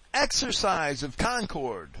the exercise of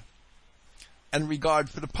concord and regard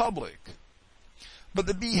for the public. But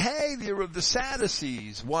the behavior of the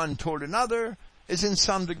Sadducees, one toward another, is in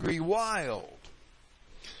some degree wild,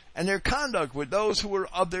 and their conduct with those who were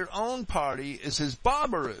of their own party is as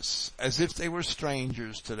barbarous as if they were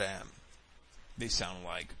strangers to them. They sound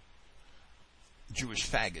like Jewish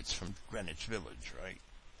faggots from Greenwich Village, right?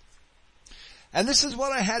 And this is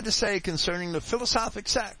what I had to say concerning the philosophic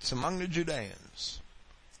sects among the Judeans.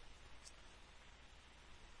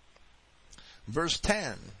 Verse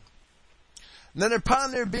 10. Then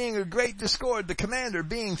upon there being a great discord, the commander,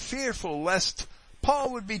 being fearful lest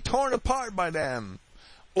Paul would be torn apart by them,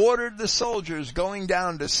 ordered the soldiers going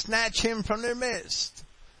down to snatch him from their midst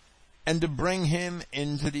and to bring him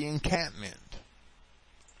into the encampment.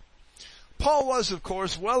 Paul was, of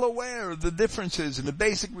course, well aware of the differences in the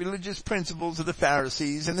basic religious principles of the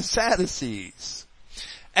Pharisees and the Sadducees,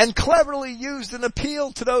 and cleverly used an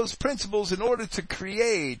appeal to those principles in order to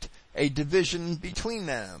create a division between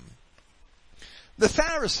them. The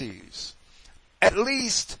Pharisees, at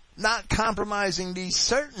least not compromising these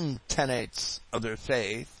certain tenets of their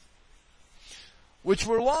faith, which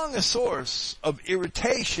were long a source of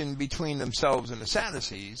irritation between themselves and the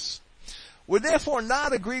Sadducees, would therefore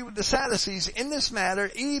not agree with the Sadducees in this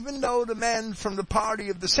matter, even though the men from the party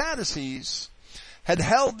of the Sadducees had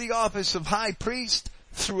held the office of high priest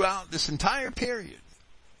throughout this entire period,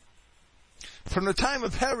 from the time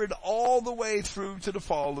of Herod all the way through to the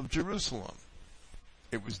fall of Jerusalem.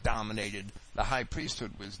 It was dominated, the high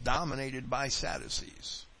priesthood was dominated by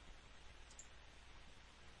Sadducees.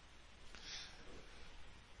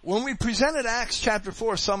 When we presented Acts chapter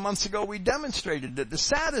 4 some months ago, we demonstrated that the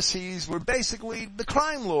Sadducees were basically the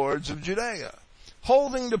crime lords of Judea.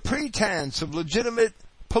 Holding the pretense of legitimate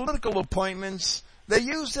political appointments, they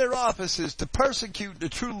used their offices to persecute the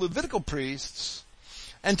true Levitical priests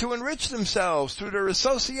and to enrich themselves through their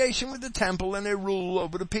association with the temple and their rule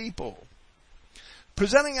over the people.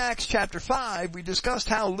 Presenting Acts chapter 5, we discussed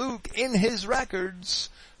how Luke, in his records,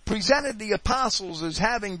 presented the apostles as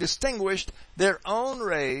having distinguished their own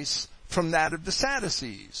race from that of the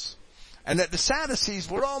Sadducees, and that the Sadducees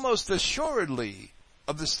were almost assuredly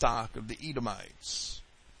of the stock of the Edomites.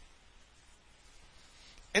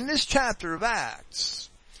 In this chapter of Acts,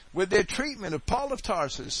 with their treatment of Paul of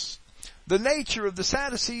Tarsus, the nature of the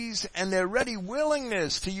Sadducees and their ready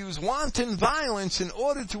willingness to use wanton violence in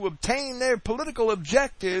order to obtain their political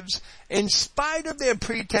objectives in spite of their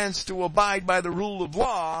pretense to abide by the rule of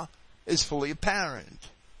law is fully apparent.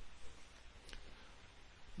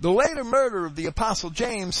 The later murder of the Apostle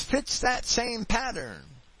James fits that same pattern.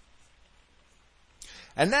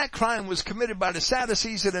 And that crime was committed by the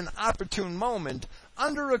Sadducees at an opportune moment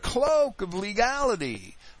under a cloak of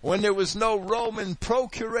legality, when there was no Roman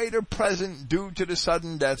procurator present due to the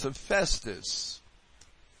sudden death of Festus.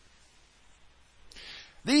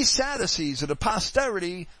 These Sadducees are the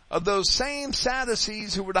posterity of those same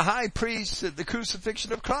Sadducees who were the high priests at the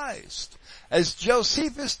crucifixion of Christ, as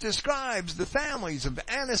Josephus describes the families of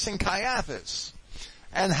Annas and Caiaphas,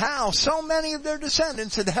 and how so many of their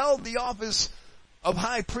descendants had held the office of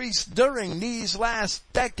high priest during these last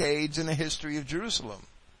decades in the history of Jerusalem.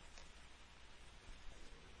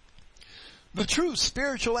 The true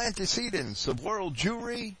spiritual antecedents of world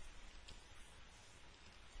Jewry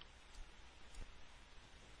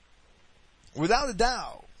without a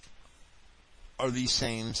doubt are these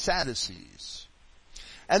same Sadducees.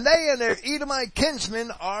 And they and their Edomite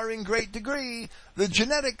kinsmen are in great degree the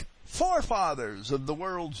genetic forefathers of the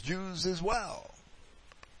world's Jews as well.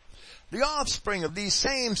 The offspring of these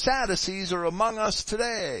same Sadducees are among us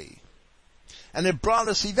today, and it brought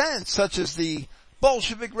us events such as the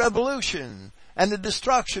Bolshevik Revolution and the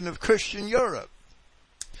destruction of Christian Europe.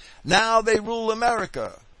 Now they rule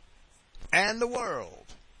America and the world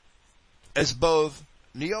as both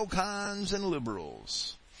neocons and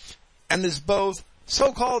liberals, and as both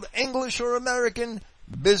so-called English or American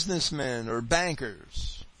businessmen or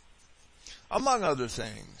bankers, among other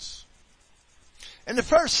things. In the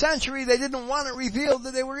first century, they didn't want it revealed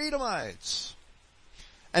that they were Edomites.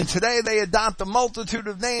 And today they adopt a multitude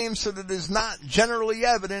of names so that it is not generally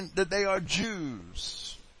evident that they are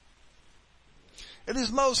Jews. It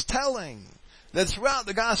is most telling that throughout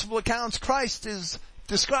the gospel accounts, Christ is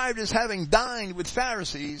described as having dined with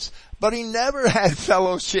Pharisees, but he never had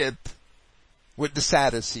fellowship with the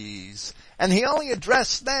Sadducees, and he only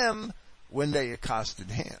addressed them when they accosted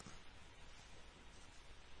him.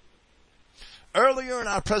 Earlier in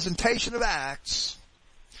our presentation of Acts,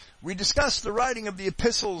 we discussed the writing of the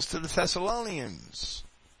epistles to the Thessalonians,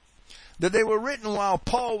 that they were written while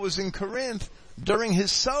Paul was in Corinth during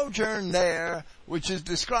his sojourn there, which is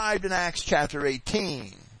described in Acts chapter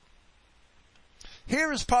 18.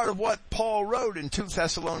 Here is part of what Paul wrote in 2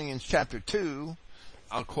 Thessalonians chapter 2.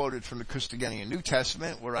 I'll quote it from the Christogenea New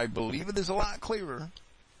Testament, where I believe it is a lot clearer,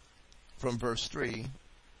 from verse 3.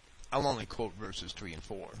 I'll only quote verses 3 and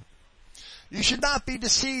 4. You should not be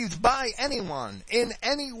deceived by anyone in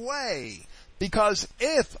any way, because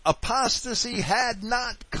if apostasy had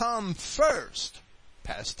not come first,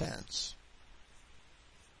 past tense,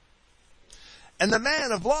 and the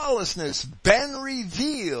man of lawlessness been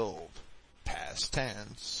revealed, past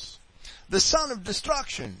tense, the son of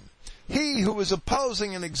destruction, he who is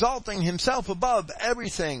opposing and exalting himself above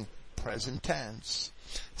everything, present tense,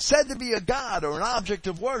 said to be a god or an object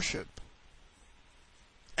of worship,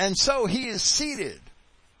 and so he is seated,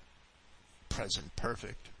 present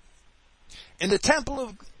perfect, in the temple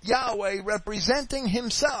of Yahweh representing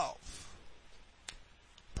himself,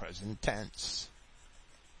 present tense,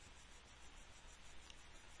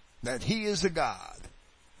 that he is a god.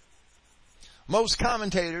 Most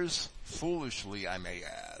commentators, foolishly I may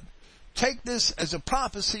add, take this as a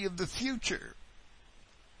prophecy of the future.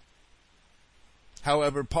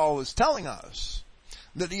 However, Paul is telling us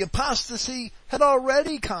that the apostasy had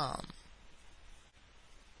already come,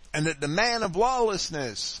 and that the man of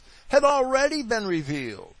lawlessness had already been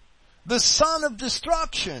revealed, the son of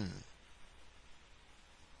destruction,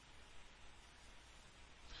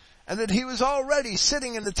 and that he was already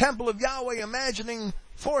sitting in the temple of Yahweh imagining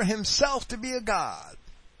for himself to be a god.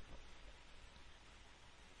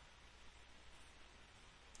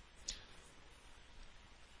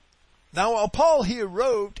 Now, while Paul here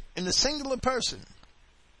wrote in the singular person,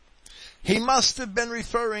 he must have been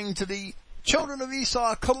referring to the children of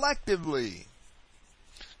Esau collectively,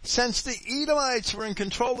 since the Edomites were in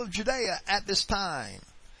control of Judea at this time,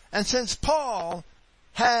 and since Paul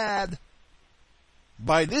had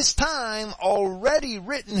by this time already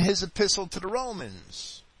written his epistle to the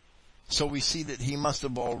Romans. So we see that he must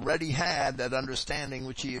have already had that understanding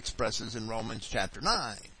which he expresses in Romans chapter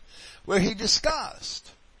 9, where he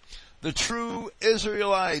discussed the true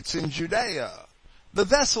Israelites in Judea, the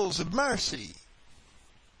vessels of mercy,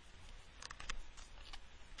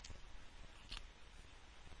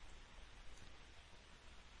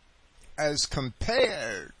 as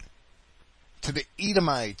compared to the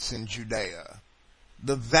Edomites in Judea,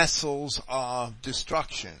 the vessels of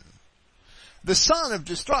destruction. The son of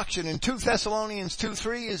destruction in 2 Thessalonians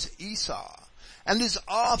 2:3 is Esau, and his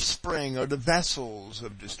offspring are the vessels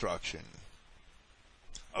of destruction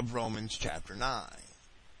of Romans chapter 9.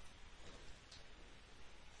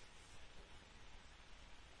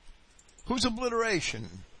 Whose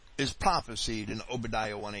obliteration is prophesied in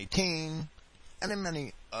Obadiah 1:18 and in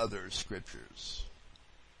many other scriptures.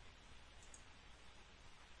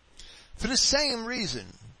 For the same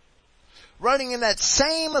reason, writing in that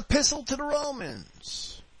same epistle to the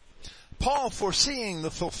Romans, Paul, foreseeing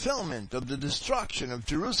the fulfillment of the destruction of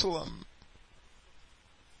Jerusalem,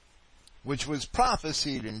 which was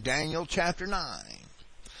prophesied in Daniel chapter 9,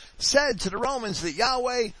 said to the Romans that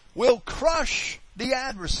Yahweh will crush the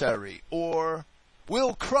adversary, or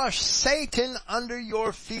will crush Satan under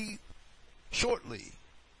your feet shortly.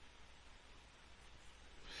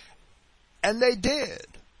 And they did,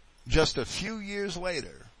 just a few years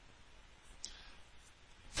later,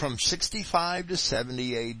 from 65 to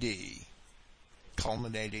 70 AD,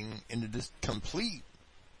 culminating in the complete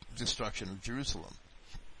destruction of Jerusalem.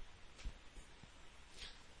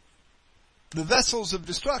 The vessels of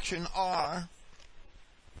destruction are,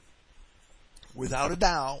 without a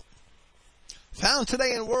doubt, found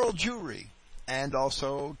today in world Jewry, and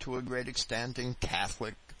also to a great extent in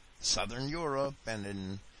Catholic Southern Europe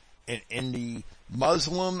and in the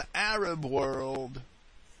Muslim Arab world.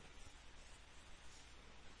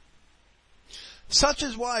 Such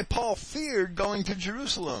is why Paul feared going to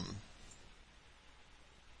Jerusalem.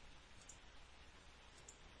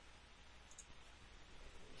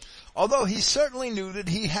 Although he certainly knew that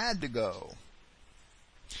he had to go.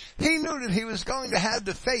 He knew that he was going to have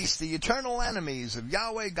to face the eternal enemies of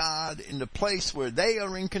Yahweh God in the place where they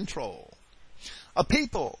are in control. A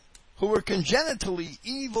people who were congenitally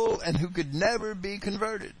evil and who could never be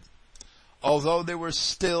converted, although there were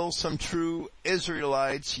still some true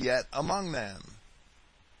Israelites yet among them.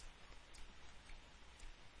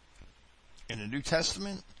 In the New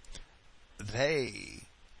Testament, they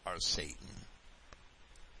are Satan.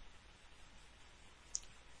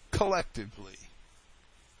 Collectively.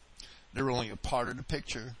 They're only a part of the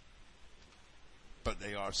picture, but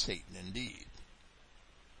they are Satan indeed.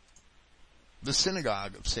 The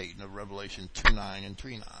synagogue of Satan of Revelation 2:9 and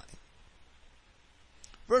 3:9.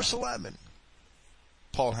 Verse 11.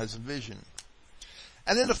 Paul has a vision.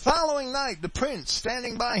 And in the following night, the prince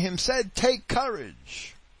standing by him said, "Take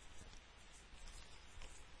courage."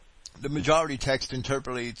 The majority text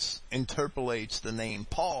interpolates the name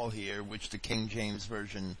Paul here, which the King James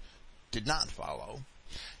Version did not follow.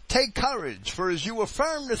 "Take courage, for as you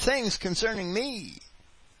affirm the things concerning me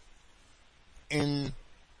in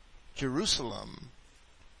Jerusalem,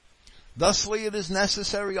 thusly it is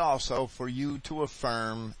necessary also for you to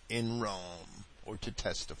affirm in Rome," or to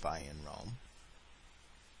testify in Rome.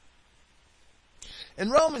 In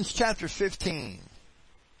Romans chapter 15,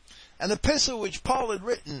 an epistle which Paul had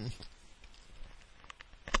written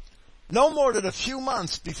no more than a few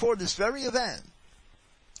months before this very event,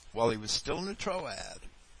 while he was still in the Troad,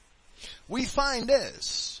 we find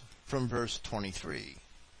this from verse 23.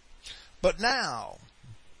 "But now,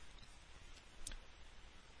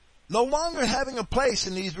 no longer having a place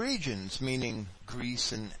in these regions," meaning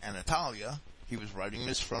Greece and Anatolia, he was writing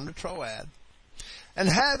this from the Troad, "and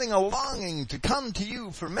having a longing to come to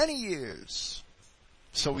you for many years."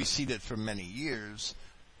 So we see that for many years,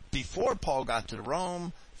 before Paul got to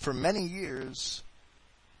Rome, for many years,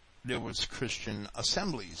 there was Christian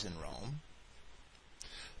assemblies in Rome.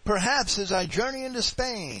 perhaps as I journey into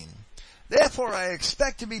Spain. Therefore I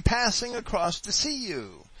expect to be passing across to see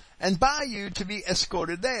you, and by you to be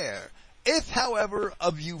escorted there. If, however,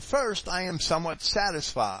 of you first I am somewhat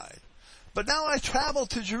satisfied. But now I travel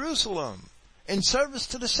to Jerusalem in service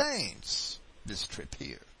to the saints, this trip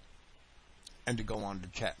here. And to go on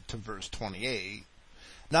to verse 28.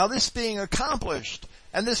 Now this being accomplished,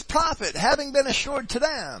 and this prophet having been assured to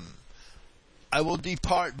them, I will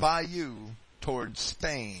depart by you towards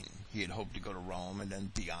Spain. He had hoped to go to Rome and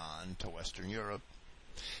then beyond to Western Europe.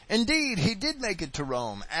 Indeed, he did make it to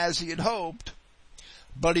Rome as he had hoped,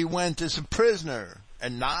 but he went as a prisoner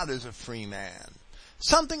and not as a free man,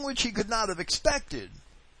 something which he could not have expected.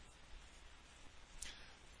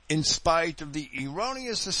 In spite of the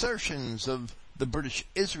erroneous assertions of the British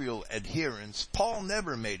Israel adherents, Paul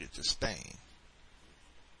never made it to Spain.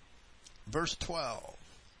 Verse 12.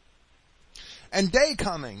 And day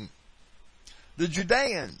coming, the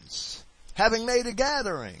Judeans, having made a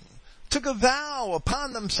gathering, took a vow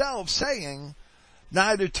upon themselves, saying,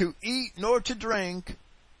 neither to eat nor to drink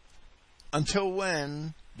until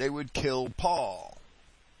when they would kill Paul.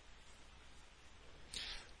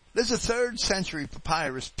 There's a 3rd century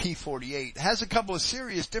papyrus, P48, has a couple of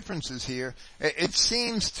serious differences here. It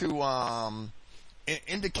seems to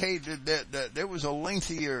indicate that there was a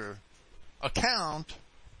lengthier account.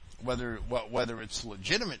 Whether it's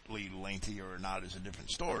legitimately lengthy or not is a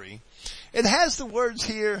different story. It has the words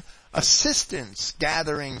here, assistants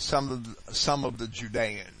gathering some of the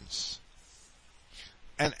Judeans.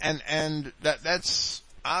 And that's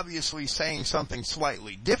obviously saying something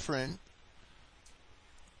slightly different.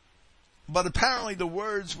 But apparently the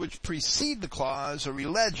words which precede the clause are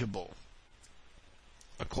illegible,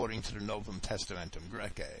 according to the Novum Testamentum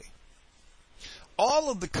Graece.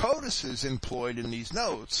 All of the codices employed in these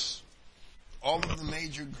notes, all of the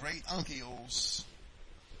major great uncials,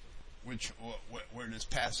 where this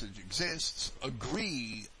passage exists,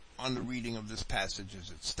 agree on the reading of this passage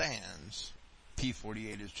as it stands.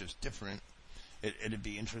 P48 is just different. It'd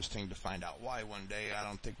be interesting to find out why one day. I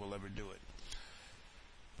don't think we'll ever do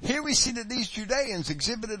it. Here we see that these Judeans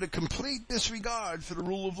exhibited a complete disregard for the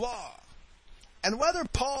rule of law. And whether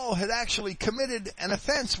Paul had actually committed an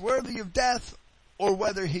offense worthy of death or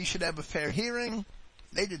whether he should have a fair hearing,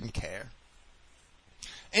 they didn't care.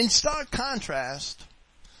 In stark contrast,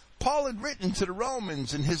 Paul had written to the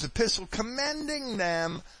Romans in his epistle commending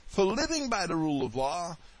them for living by the rule of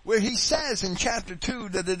law, where he says in chapter 2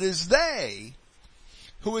 that it is they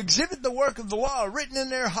who exhibit the work of the law written in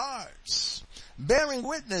their hearts, bearing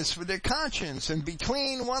witness with their conscience and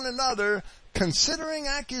between one another, considering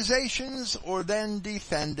accusations or then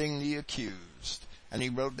defending the accused. And he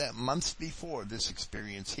wrote that months before this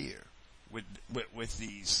experience here with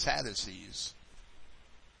these Sadducees.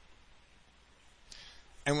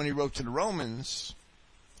 And when he wrote to the Romans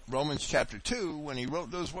chapter 2, when he wrote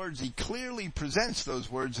those words, he clearly presents those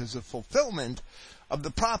words as a fulfillment of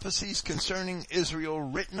the prophecies concerning Israel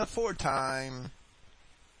written aforetime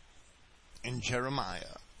in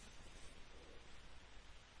Jeremiah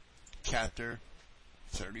chapter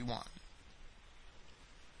 31.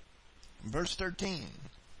 Verse 13.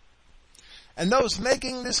 And those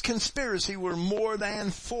making this conspiracy were more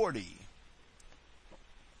than 40,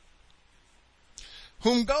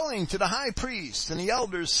 whom going to the high priest and the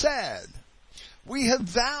elders said, we have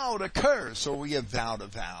vowed a curse, or we have vowed a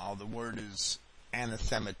vow. The word is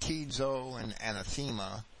anathematizo and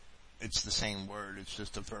anathema. It's the same word, it's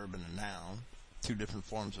just a verb and a noun, two different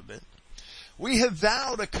forms of it. We have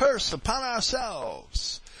vowed a curse upon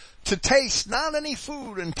ourselves, to taste not any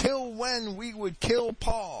food until when we would kill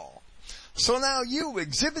Paul. So now you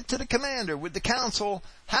exhibit to the commander with the council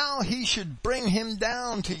how he should bring him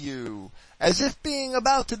down to you, as if being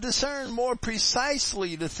about to discern more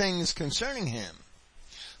precisely the things concerning him.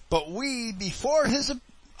 But we, before his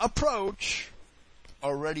approach,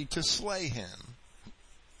 are ready to slay him.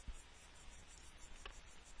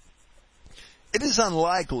 It is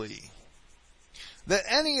unlikely that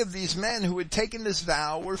any of these men who had taken this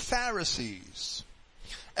vow were Pharisees,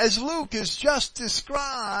 as Luke has just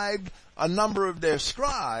described a number of their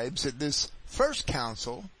scribes at this first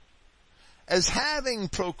council as having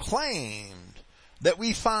proclaimed that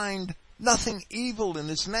we find nothing evil in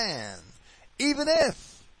this man, even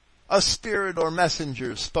if a spirit or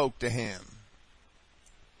messenger spoke to him.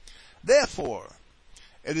 Therefore,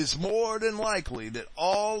 it is more than likely that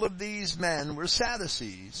all of these men were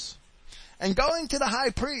Sadducees, and going to the high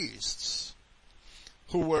priests,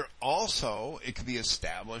 who were also, it could be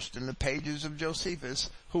established in the pages of Josephus,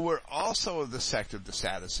 who were also of the sect of the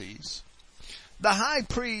Sadducees, the high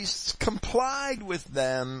priests complied with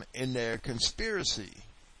them in their conspiracy.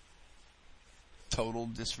 total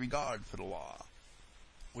disregard for the law,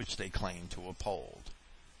 which they claim to uphold.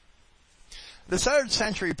 The 3rd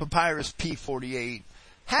century papyrus P48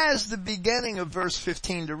 has the beginning of verse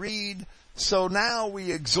 15 to read, "So now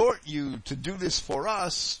we exhort you to do this for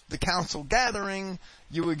us, the council gathering.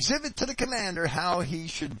 You exhibit to the commander how he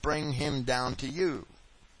should bring him down to you."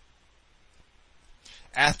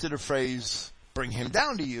 After the phrase, "bring him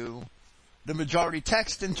down to you," the majority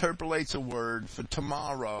text interpolates a word for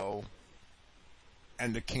tomorrow,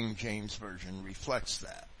 and the King James Version reflects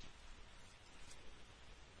that.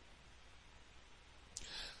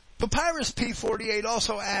 Papyrus P48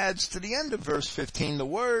 also adds to the end of verse 15 the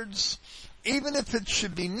words, "even if it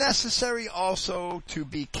should be necessary also to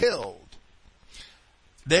be killed,"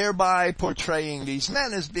 thereby portraying these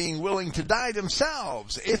men as being willing to die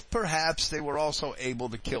themselves, if perhaps they were also able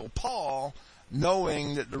to kill Paul,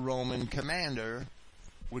 knowing that the Roman commander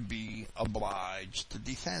would be obliged to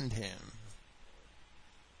defend him.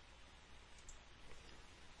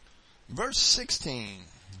 Verse 16.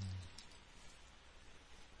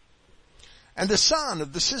 "And the son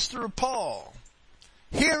of the sister of Paul,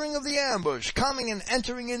 hearing of the ambush, coming and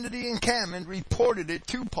entering into the encampment, reported it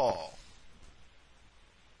to Paul."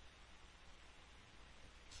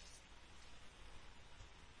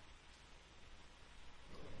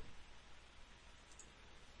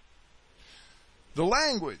 The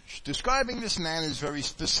language describing this man is very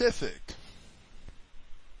specific.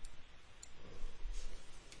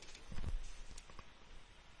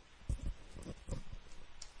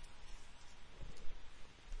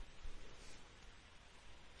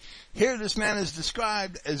 Here this man is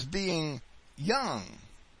described as being young.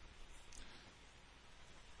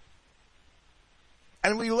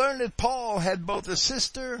 And we learn that Paul had both a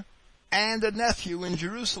sister and a nephew in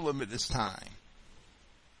Jerusalem at this time.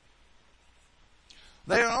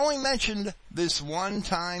 They are only mentioned this one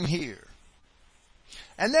time here.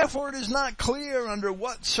 And therefore it is not clear under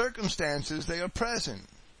what circumstances they are present.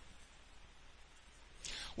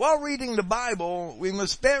 While reading the Bible, we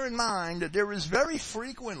must bear in mind that there is very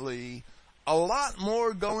frequently a lot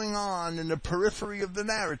more going on in the periphery of the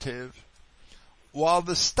narrative, while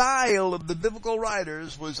the style of the biblical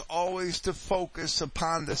writers was always to focus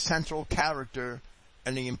upon the central character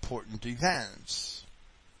and the important events.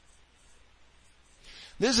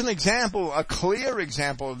 There's an example, a clear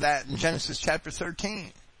example of that in Genesis chapter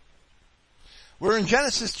 13. Where in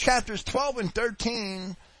Genesis chapters 12 and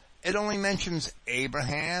 13, it only mentions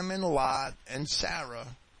Abraham and Lot and Sarah.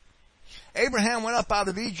 Abraham went up out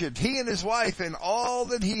of Egypt, he and his wife and all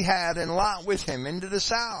that he had, and Lot with him into the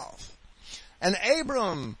south. And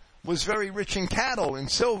Abram was very rich in cattle, in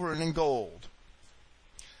silver, and in gold.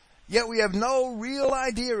 Yet we have no real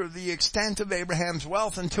idea of the extent of Abraham's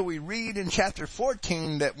wealth until we read in chapter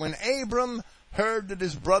 14 that when Abram heard that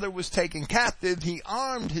his brother was taken captive, he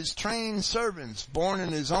armed his trained servants, born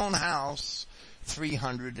in his own house,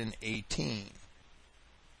 318.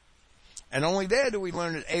 And only there do we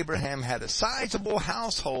learn that Abraham had a sizable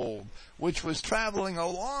household, which was traveling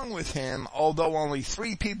along with him, although only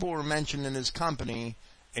 3 people were mentioned in his company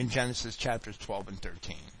in Genesis chapters 12 and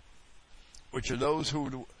 13, which are those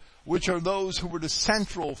who were the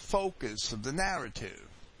central focus of the narrative.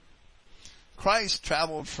 Christ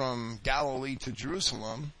traveled from Galilee to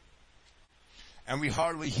Jerusalem, and we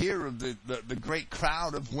hardly hear of the great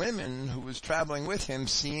crowd of women who was traveling with him,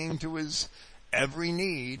 seeing to his every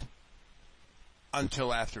need,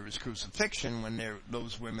 until after his crucifixion, when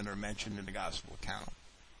those women are mentioned in the gospel account.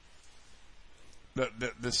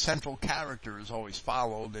 The central character is always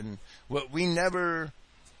followed, and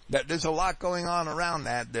there's a lot going on around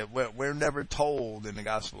that we're never told in the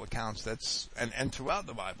gospel accounts. And throughout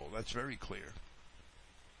the Bible, that's very clear.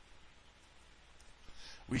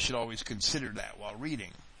 We should always consider that while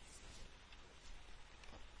reading.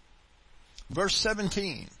 Verse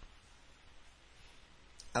 17.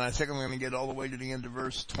 And I think I'm going to get all the way to the end of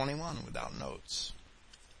verse 21 without notes.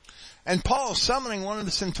 "And Paul, summoning one of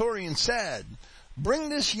the centurions, said, 'Bring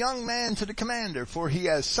this young man to the commander, for he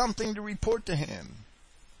has something to report to him.'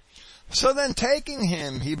 So then taking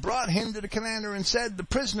him, he brought him to the commander and said, 'The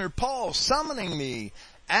prisoner Paul, summoning me,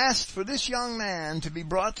 asked for this young man to be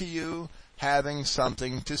brought to you, having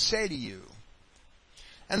something to say to you.'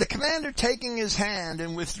 And the commander, taking his hand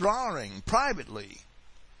and withdrawing privately,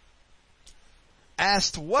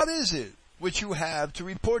 asked, 'What is it which you have to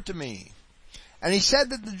report to me?' And he said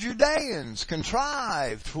that the Judeans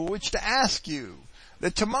contrived for which to ask you,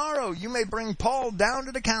 that tomorrow you may bring Paul down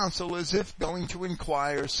to the council, as if going to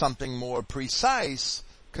inquire something more precise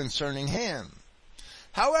concerning him.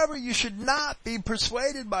 However, you should not be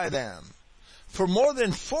persuaded by them, For more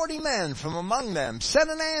than 40 men from among them set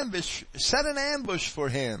an ambush for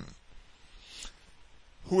him,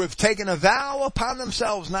 who have taken a vow upon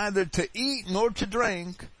themselves neither to eat nor to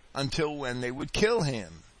drink until when they would kill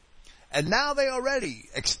him. And now they are ready,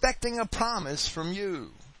 expecting a promise from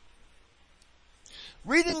you.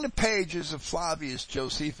 Reading the pages of Flavius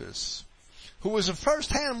Josephus, who was a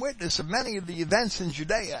first-hand witness of many of the events in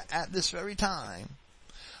Judea at this very time,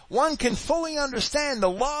 one can fully understand the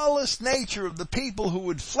lawless nature of the people who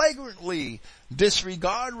would flagrantly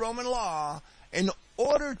disregard Roman law in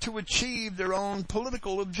order to achieve their own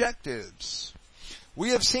political objectives. We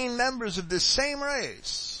have seen members of this same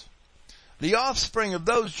race, the offspring of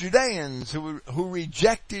those Judeans who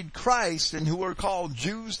rejected Christ and who are called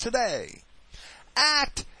Jews today,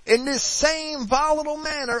 act in this same volatile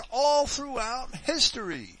manner all throughout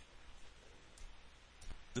history.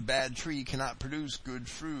 The bad tree cannot produce good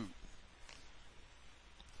fruit.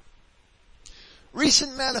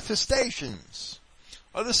 Recent manifestations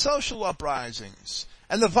are the social uprisings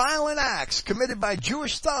and the violent acts committed by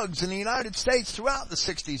Jewish thugs in the United States throughout the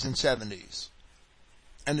 60s and 70s.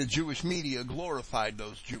 And the Jewish media glorified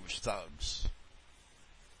those Jewish thugs.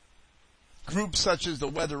 Groups such as the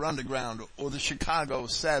Weather Underground or the Chicago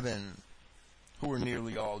 7, who were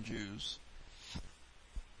nearly all Jews.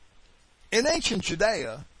 In ancient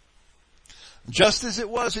Judea, just as it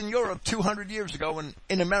was in Europe 200 years ago and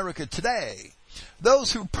in America today,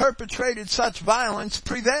 those who perpetrated such violence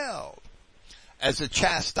prevailed as a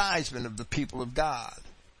chastisement of the people of God.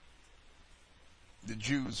 The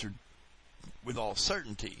Jews are, with all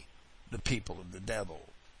certainty, the people of the devil.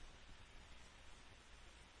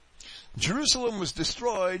 Jerusalem was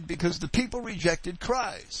destroyed because the people rejected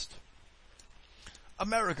Christ.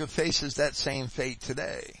 America faces that same fate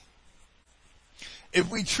today. If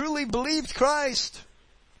we truly believed Christ,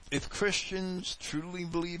 if Christians truly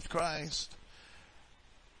believed Christ,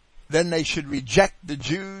 then they should reject the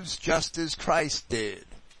Jews just as Christ did.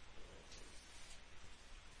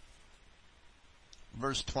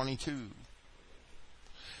 Verse 22.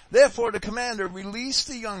 Therefore the commander released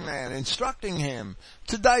the young man, instructing him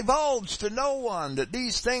to divulge to no one that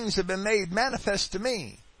these things have been made manifest to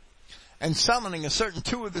me. And summoning a certain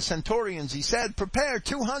 2 of the centurions, he said, prepare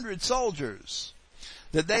 200 soldiers,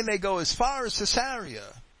 that they may go as far as Caesarea,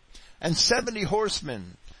 and 70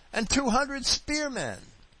 horsemen, and 200 spearmen,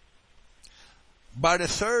 by the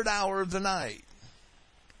 3rd hour of the night,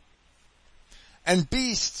 and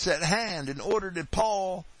beasts at hand, in order that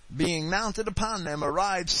Paul, being mounted upon them,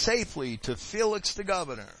 arrive safely to Felix the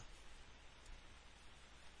governor.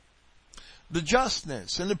 The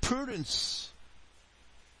justness and the prudence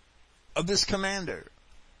of this commander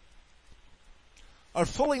are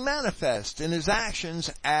fully manifest in his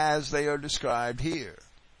actions as they are described here,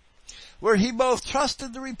 where he both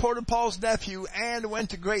trusted the report of Paul's nephew and went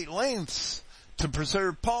to great lengths to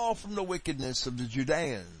preserve Paul from the wickedness of the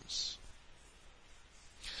Judeans.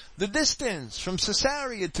 The distance from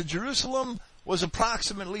Caesarea to Jerusalem was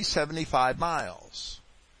approximately 75 miles,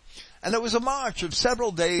 and it was a march of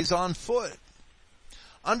several days on foot.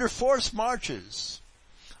 Under forced marches,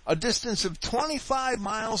 a distance of 25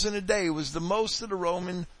 miles in a day was the most that the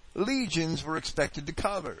Roman legions were expected to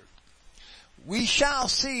cover. We shall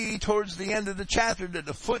see towards the end of the chapter that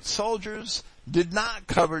the foot soldiers did not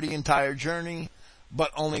cover the entire journey,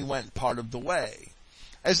 but only went part of the way,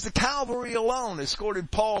 as the cavalry alone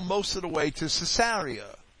escorted Paul most of the way to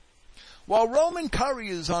Caesarea. While Roman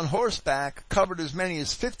couriers on horseback covered as many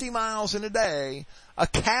as 50 miles in a day, a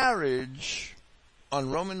carriage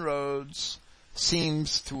on Roman roads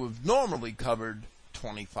seems to have normally covered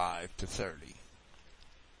 25 to 30.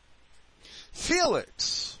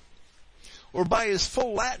 Felix, or by his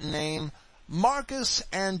full Latin name, Marcus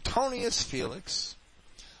Antonius Felix,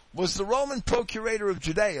 was the Roman procurator of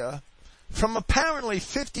Judea from apparently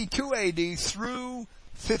 52 AD through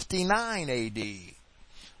 59 AD,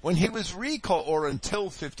 when he was recalled, or until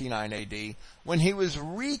 59 AD, when he was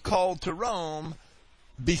recalled to Rome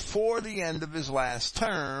before the end of his last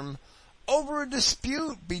term over a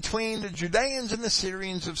dispute between the Judeans and the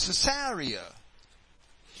Syrians of Caesarea,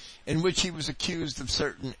 in which he was accused of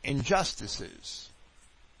certain injustices.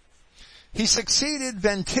 He succeeded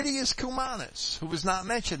Ventidius Cumanus, who was not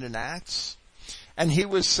mentioned in Acts, and he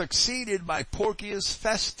was succeeded by Porcius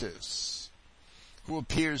Festus, who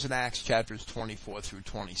appears in Acts chapters 24 through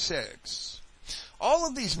 26. All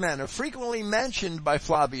of these men are frequently mentioned by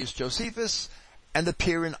Flavius Josephus and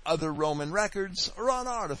appear in other Roman records or on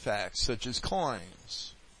artifacts such as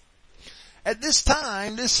coins. At this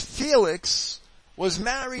time, this Felix was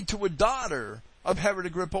married to a daughter of Herod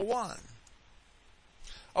Agrippa I,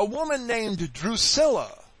 a woman named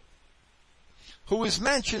Drusilla, who is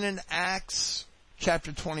mentioned in Acts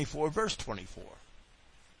chapter 24, verse 24.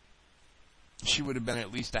 She would have been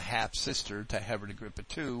at least a half-sister to Herod Agrippa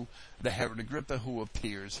II, the Herod Agrippa who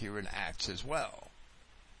appears here in Acts as well,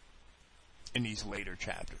 in these later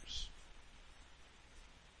chapters.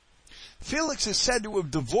 Felix is said to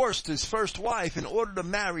have divorced his first wife in order to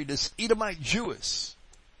marry this Edomite Jewess.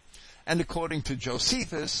 And according to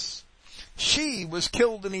Josephus, she was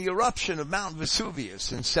killed in the eruption of Mount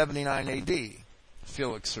Vesuvius in 79 AD.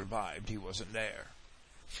 Felix survived. He wasn't there.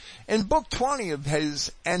 In Book 20 of his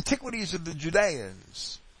Antiquities of the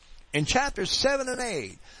Judeans, in chapters 7 and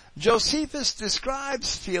 8, Josephus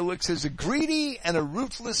describes Felix as a greedy and a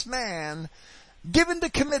ruthless man given to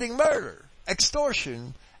committing murder,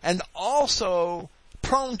 extortion, and also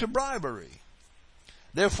prone to bribery.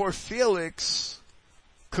 Therefore, Felix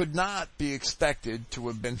could not be expected to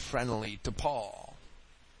have been friendly to Paul.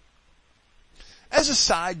 As a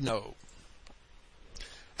side note,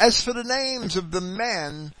 as for the names of the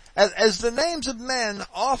men, as the names of men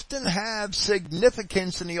often have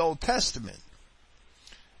significance in the Old Testament,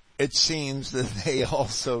 it seems that they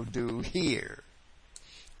also do here.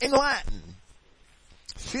 In Latin,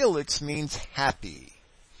 Felix means happy.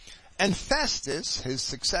 And Festus, his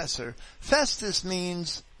successor, Festus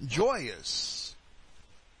means joyous.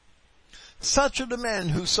 Such are the men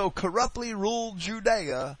who so corruptly ruled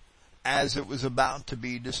Judea as it was about to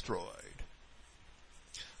be destroyed.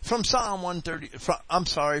 From Psalm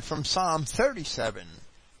 37,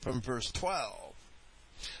 from verse 12.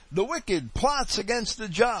 The wicked plots against the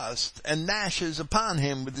just and gnashes upon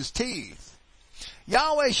him with his teeth.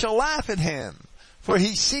 Yahweh shall laugh at him, for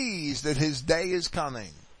he sees that his day is coming.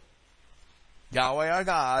 Yahweh our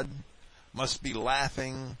God must be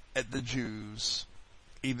laughing at the Jews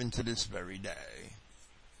even to this very day.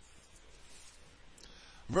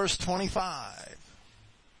 Verse 25.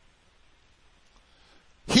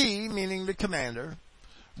 He, meaning the commander,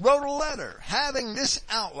 wrote a letter having this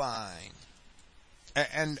outline.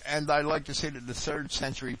 And I'd like to say that the 3rd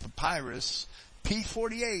century papyrus,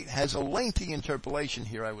 P48, has a lengthy interpolation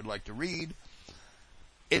here I would like to read.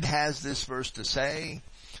 It has this verse to say,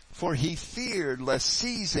 for he feared lest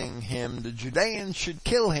seizing him the Judeans should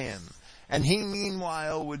kill him, and he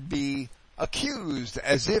meanwhile would be accused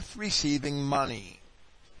as if receiving money.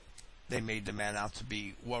 They made the man out to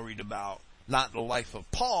be worried about not the life of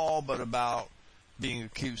Paul, but about being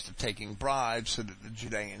accused of taking bribes so that the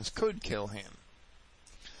Judeans could kill him.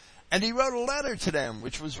 And he wrote a letter to them,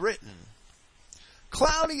 which was written,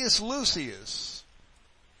 Claudius Lucius,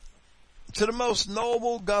 to the most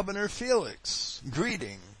noble governor Felix,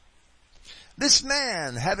 greeting. This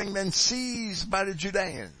man, having been seized by the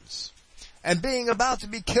Judeans, and being about to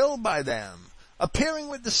be killed by them, appearing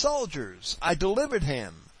with the soldiers, I delivered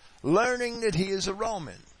him, learning that he is a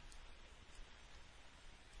Roman.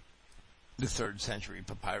 The 3rd century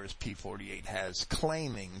papyrus P48 has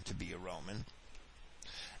claiming to be a Roman.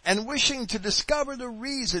 And wishing to discover the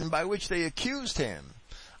reason by which they accused him,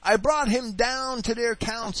 I brought him down to their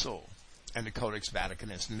council. And the Codex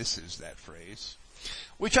Vaticanus misses that phrase.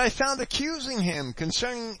 Which I found accusing him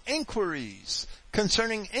concerning inquiries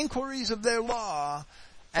of their law,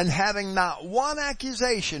 and having not one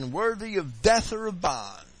accusation worthy of death or of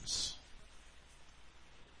bonds.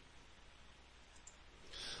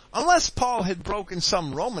 Unless Paul had broken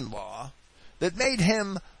some Roman law that made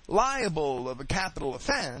him liable of a capital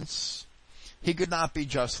offense, he could not be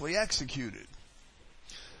justly executed.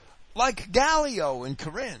 Like Gallio in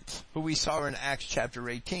Corinth, who we saw in Acts chapter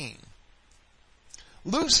 18.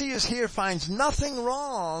 Lucius here finds nothing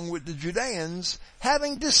wrong with the Judeans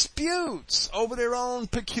having disputes over their own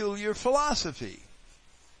peculiar philosophy.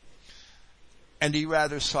 And he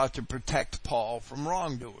rather sought to protect Paul from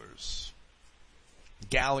wrongdoers.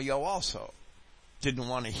 Gallio also didn't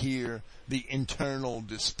want to hear the internal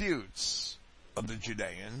disputes of the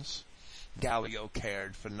Judeans. Gallio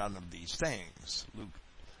cared for none of these things.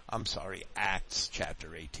 Acts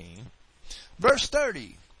chapter 18. Verse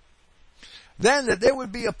 30. Then that there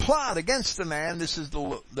would be a plot against the man, this is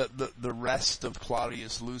the rest of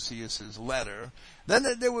Claudius Lucius's letter, then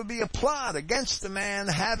that there would be a plot against the man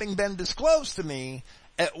having been disclosed to me,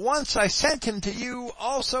 at once I sent him to you,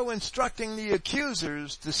 also instructing the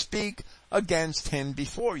accusers to speak against him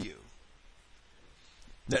before you.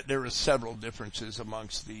 That there are several differences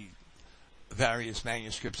amongst the various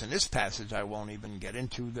manuscripts in this passage I won't even get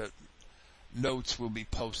into. The notes will be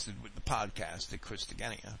posted with the podcast at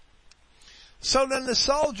Christogenea. So then the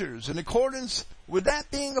soldiers, in accordance with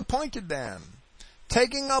that being appointed them,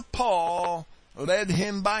 taking up Paul, led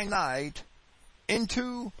him by night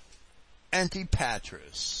into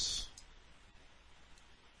Antipatris.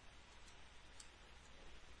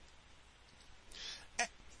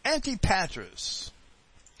 Antipatris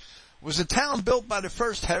was a town built by the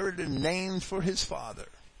first Herod and named for his father.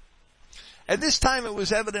 At this time it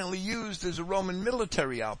was evidently used as a Roman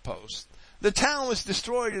military outpost. The town was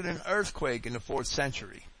destroyed in an earthquake in the 4th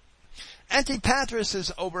century. Antipatris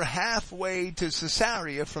is over halfway to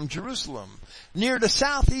Caesarea from Jerusalem, near the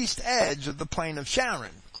southeast edge of the plain of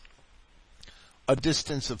Sharon, a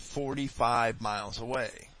distance of 45 miles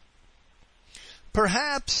away.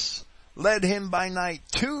 Perhaps led him by night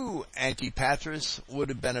to Antipatris would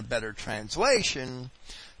have been a better translation,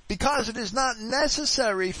 because it is not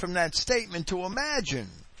necessary from that statement to imagine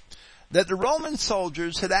that the Roman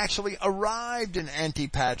soldiers had actually arrived in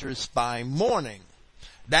Antipatris by morning.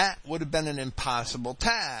 That would have been an impossible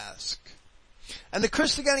task. And the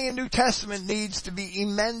Christogenea New Testament needs to be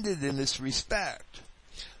amended in this respect.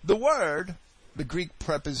 The word, the Greek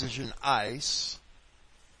preposition eis,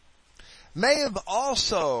 may have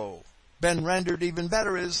also been rendered even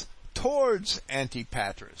better as towards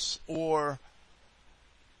Antipatris, or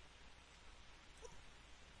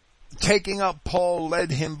taking up Paul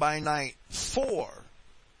led him by night for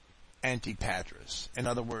Antipatris. In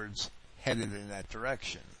other words, headed in that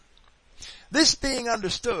direction. This being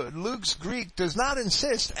understood, Luke's Greek does not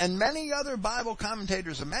insist, and many other Bible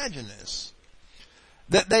commentators imagine this,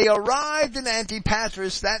 that they arrived in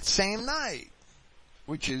Antipatris that same night,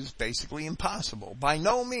 which is basically impossible. By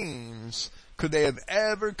no means could they have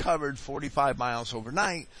ever covered 45 miles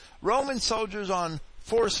overnight. Roman soldiers on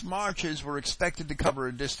forced marches were expected to cover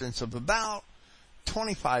a distance of about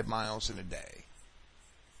 25 miles in a day.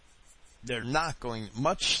 They're not going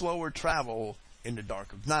much slower travel in the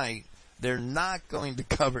dark of night. They're not going to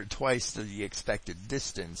cover twice the expected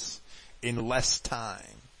distance in less time.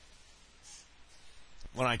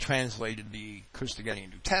 When I translated the Christogenea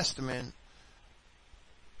New Testament,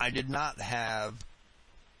 I did not have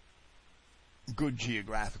good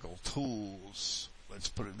geographical tools, let's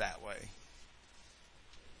put it that way.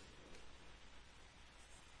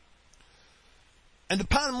 And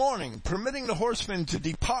upon morning, permitting the horsemen to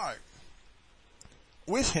depart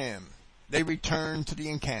with him, they returned to the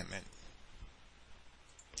encampment.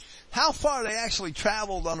 How far they actually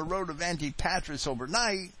traveled on the road of Antipatris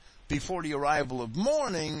overnight before the arrival of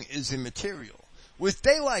morning is immaterial. With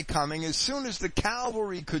daylight coming, as soon as the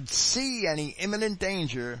cavalry could see any imminent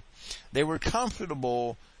danger, they were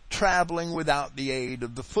comfortable traveling without the aid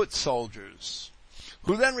of the foot soldiers,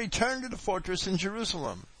 who then returned to the fortress in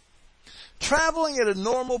Jerusalem. Traveling at a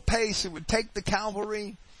normal pace, it would take the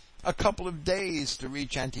cavalry a couple of days to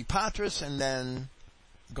reach Antipatris and then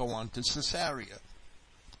go on to Caesarea,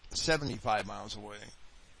 75 miles away.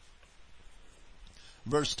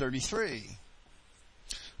 Verse 33.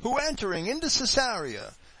 Who entering into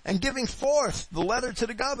Caesarea and giving forth the letter to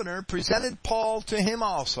the governor, presented Paul to him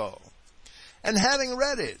also. And having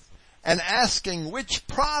read it, and asking which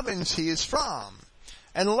province he is from,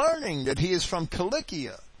 and learning that he is from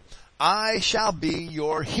Cilicia, I shall be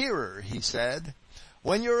your hearer, he said,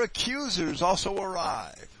 when your accusers also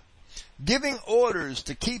arrive, giving orders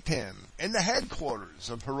to keep him in the headquarters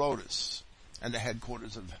of Herodes. And the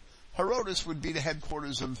headquarters of Herodes would be the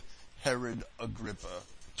headquarters of Herod Agrippa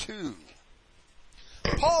II.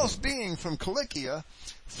 Paul's being from Cilicia,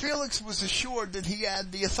 Felix was assured that he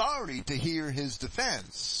had the authority to hear his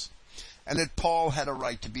defense, and that Paul had a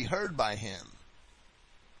right to be heard by him.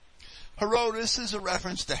 Herodes is a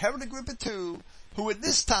reference to Herod Agrippa II, who at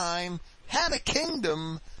this time had a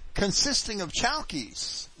kingdom consisting of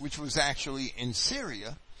Chalcis, which was actually in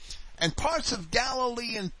Syria, and parts of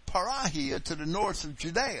Galilee and Parahia to the north of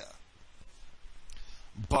Judea.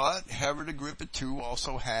 But Herod Agrippa II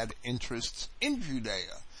also had interests in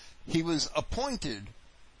Judea. He was appointed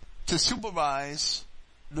to supervise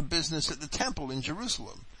the business at the temple in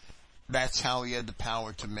Jerusalem. That's how he had the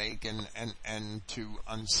power to make and to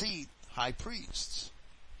unseat high priests.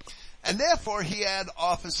 And therefore he had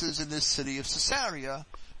offices in this city of Caesarea,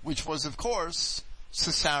 which was, of course,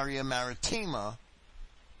 Caesarea Maritima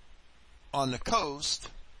on the coast,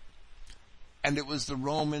 and it was the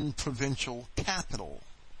Roman provincial capital.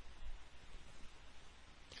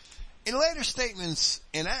 In later statements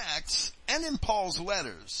in Acts and in Paul's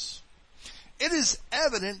letters, it is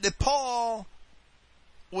evident that Paul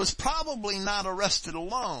was probably not arrested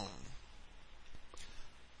alone,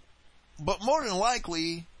 but more than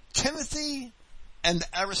likely Timothy and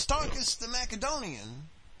Aristarchus the Macedonian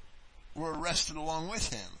were arrested along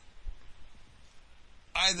with him.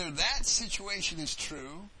 Either that situation is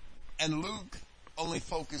true, and Luke only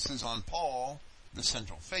focuses on Paul, the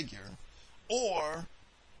central figure, or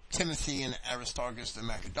Timothy and Aristarchus the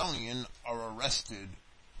Macedonian are arrested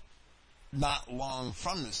not long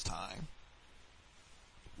from this time,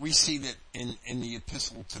 we see that in the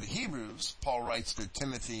epistle to the Hebrews, Paul writes that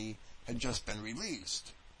Timothy had just been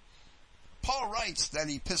released. Paul writes that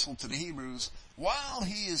epistle to the Hebrews while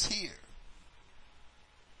he is here,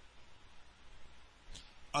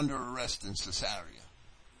 under arrest in Caesarea.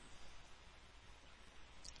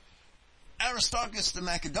 Aristarchus the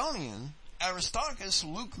Macedonian,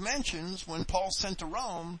 Luke mentions when Paul sent to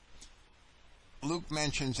Rome, Luke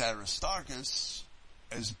mentions Aristarchus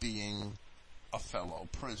as being a fellow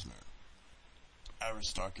prisoner.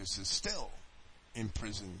 Aristarchus is still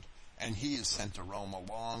imprisoned, and he is sent to Rome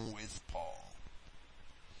along with Paul.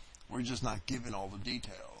 We're just not given all the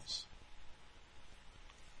details.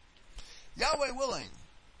 Yahweh willing,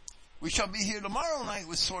 we shall be here tomorrow night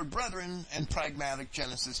with Sword Brethren and Pragmatic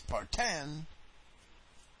Genesis Part 10,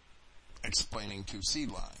 explaining 2 seed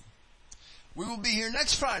line. We will be here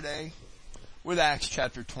next Friday with Acts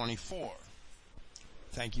chapter 24.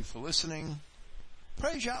 Thank you for listening.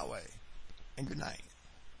 Praise Yahweh, and good night.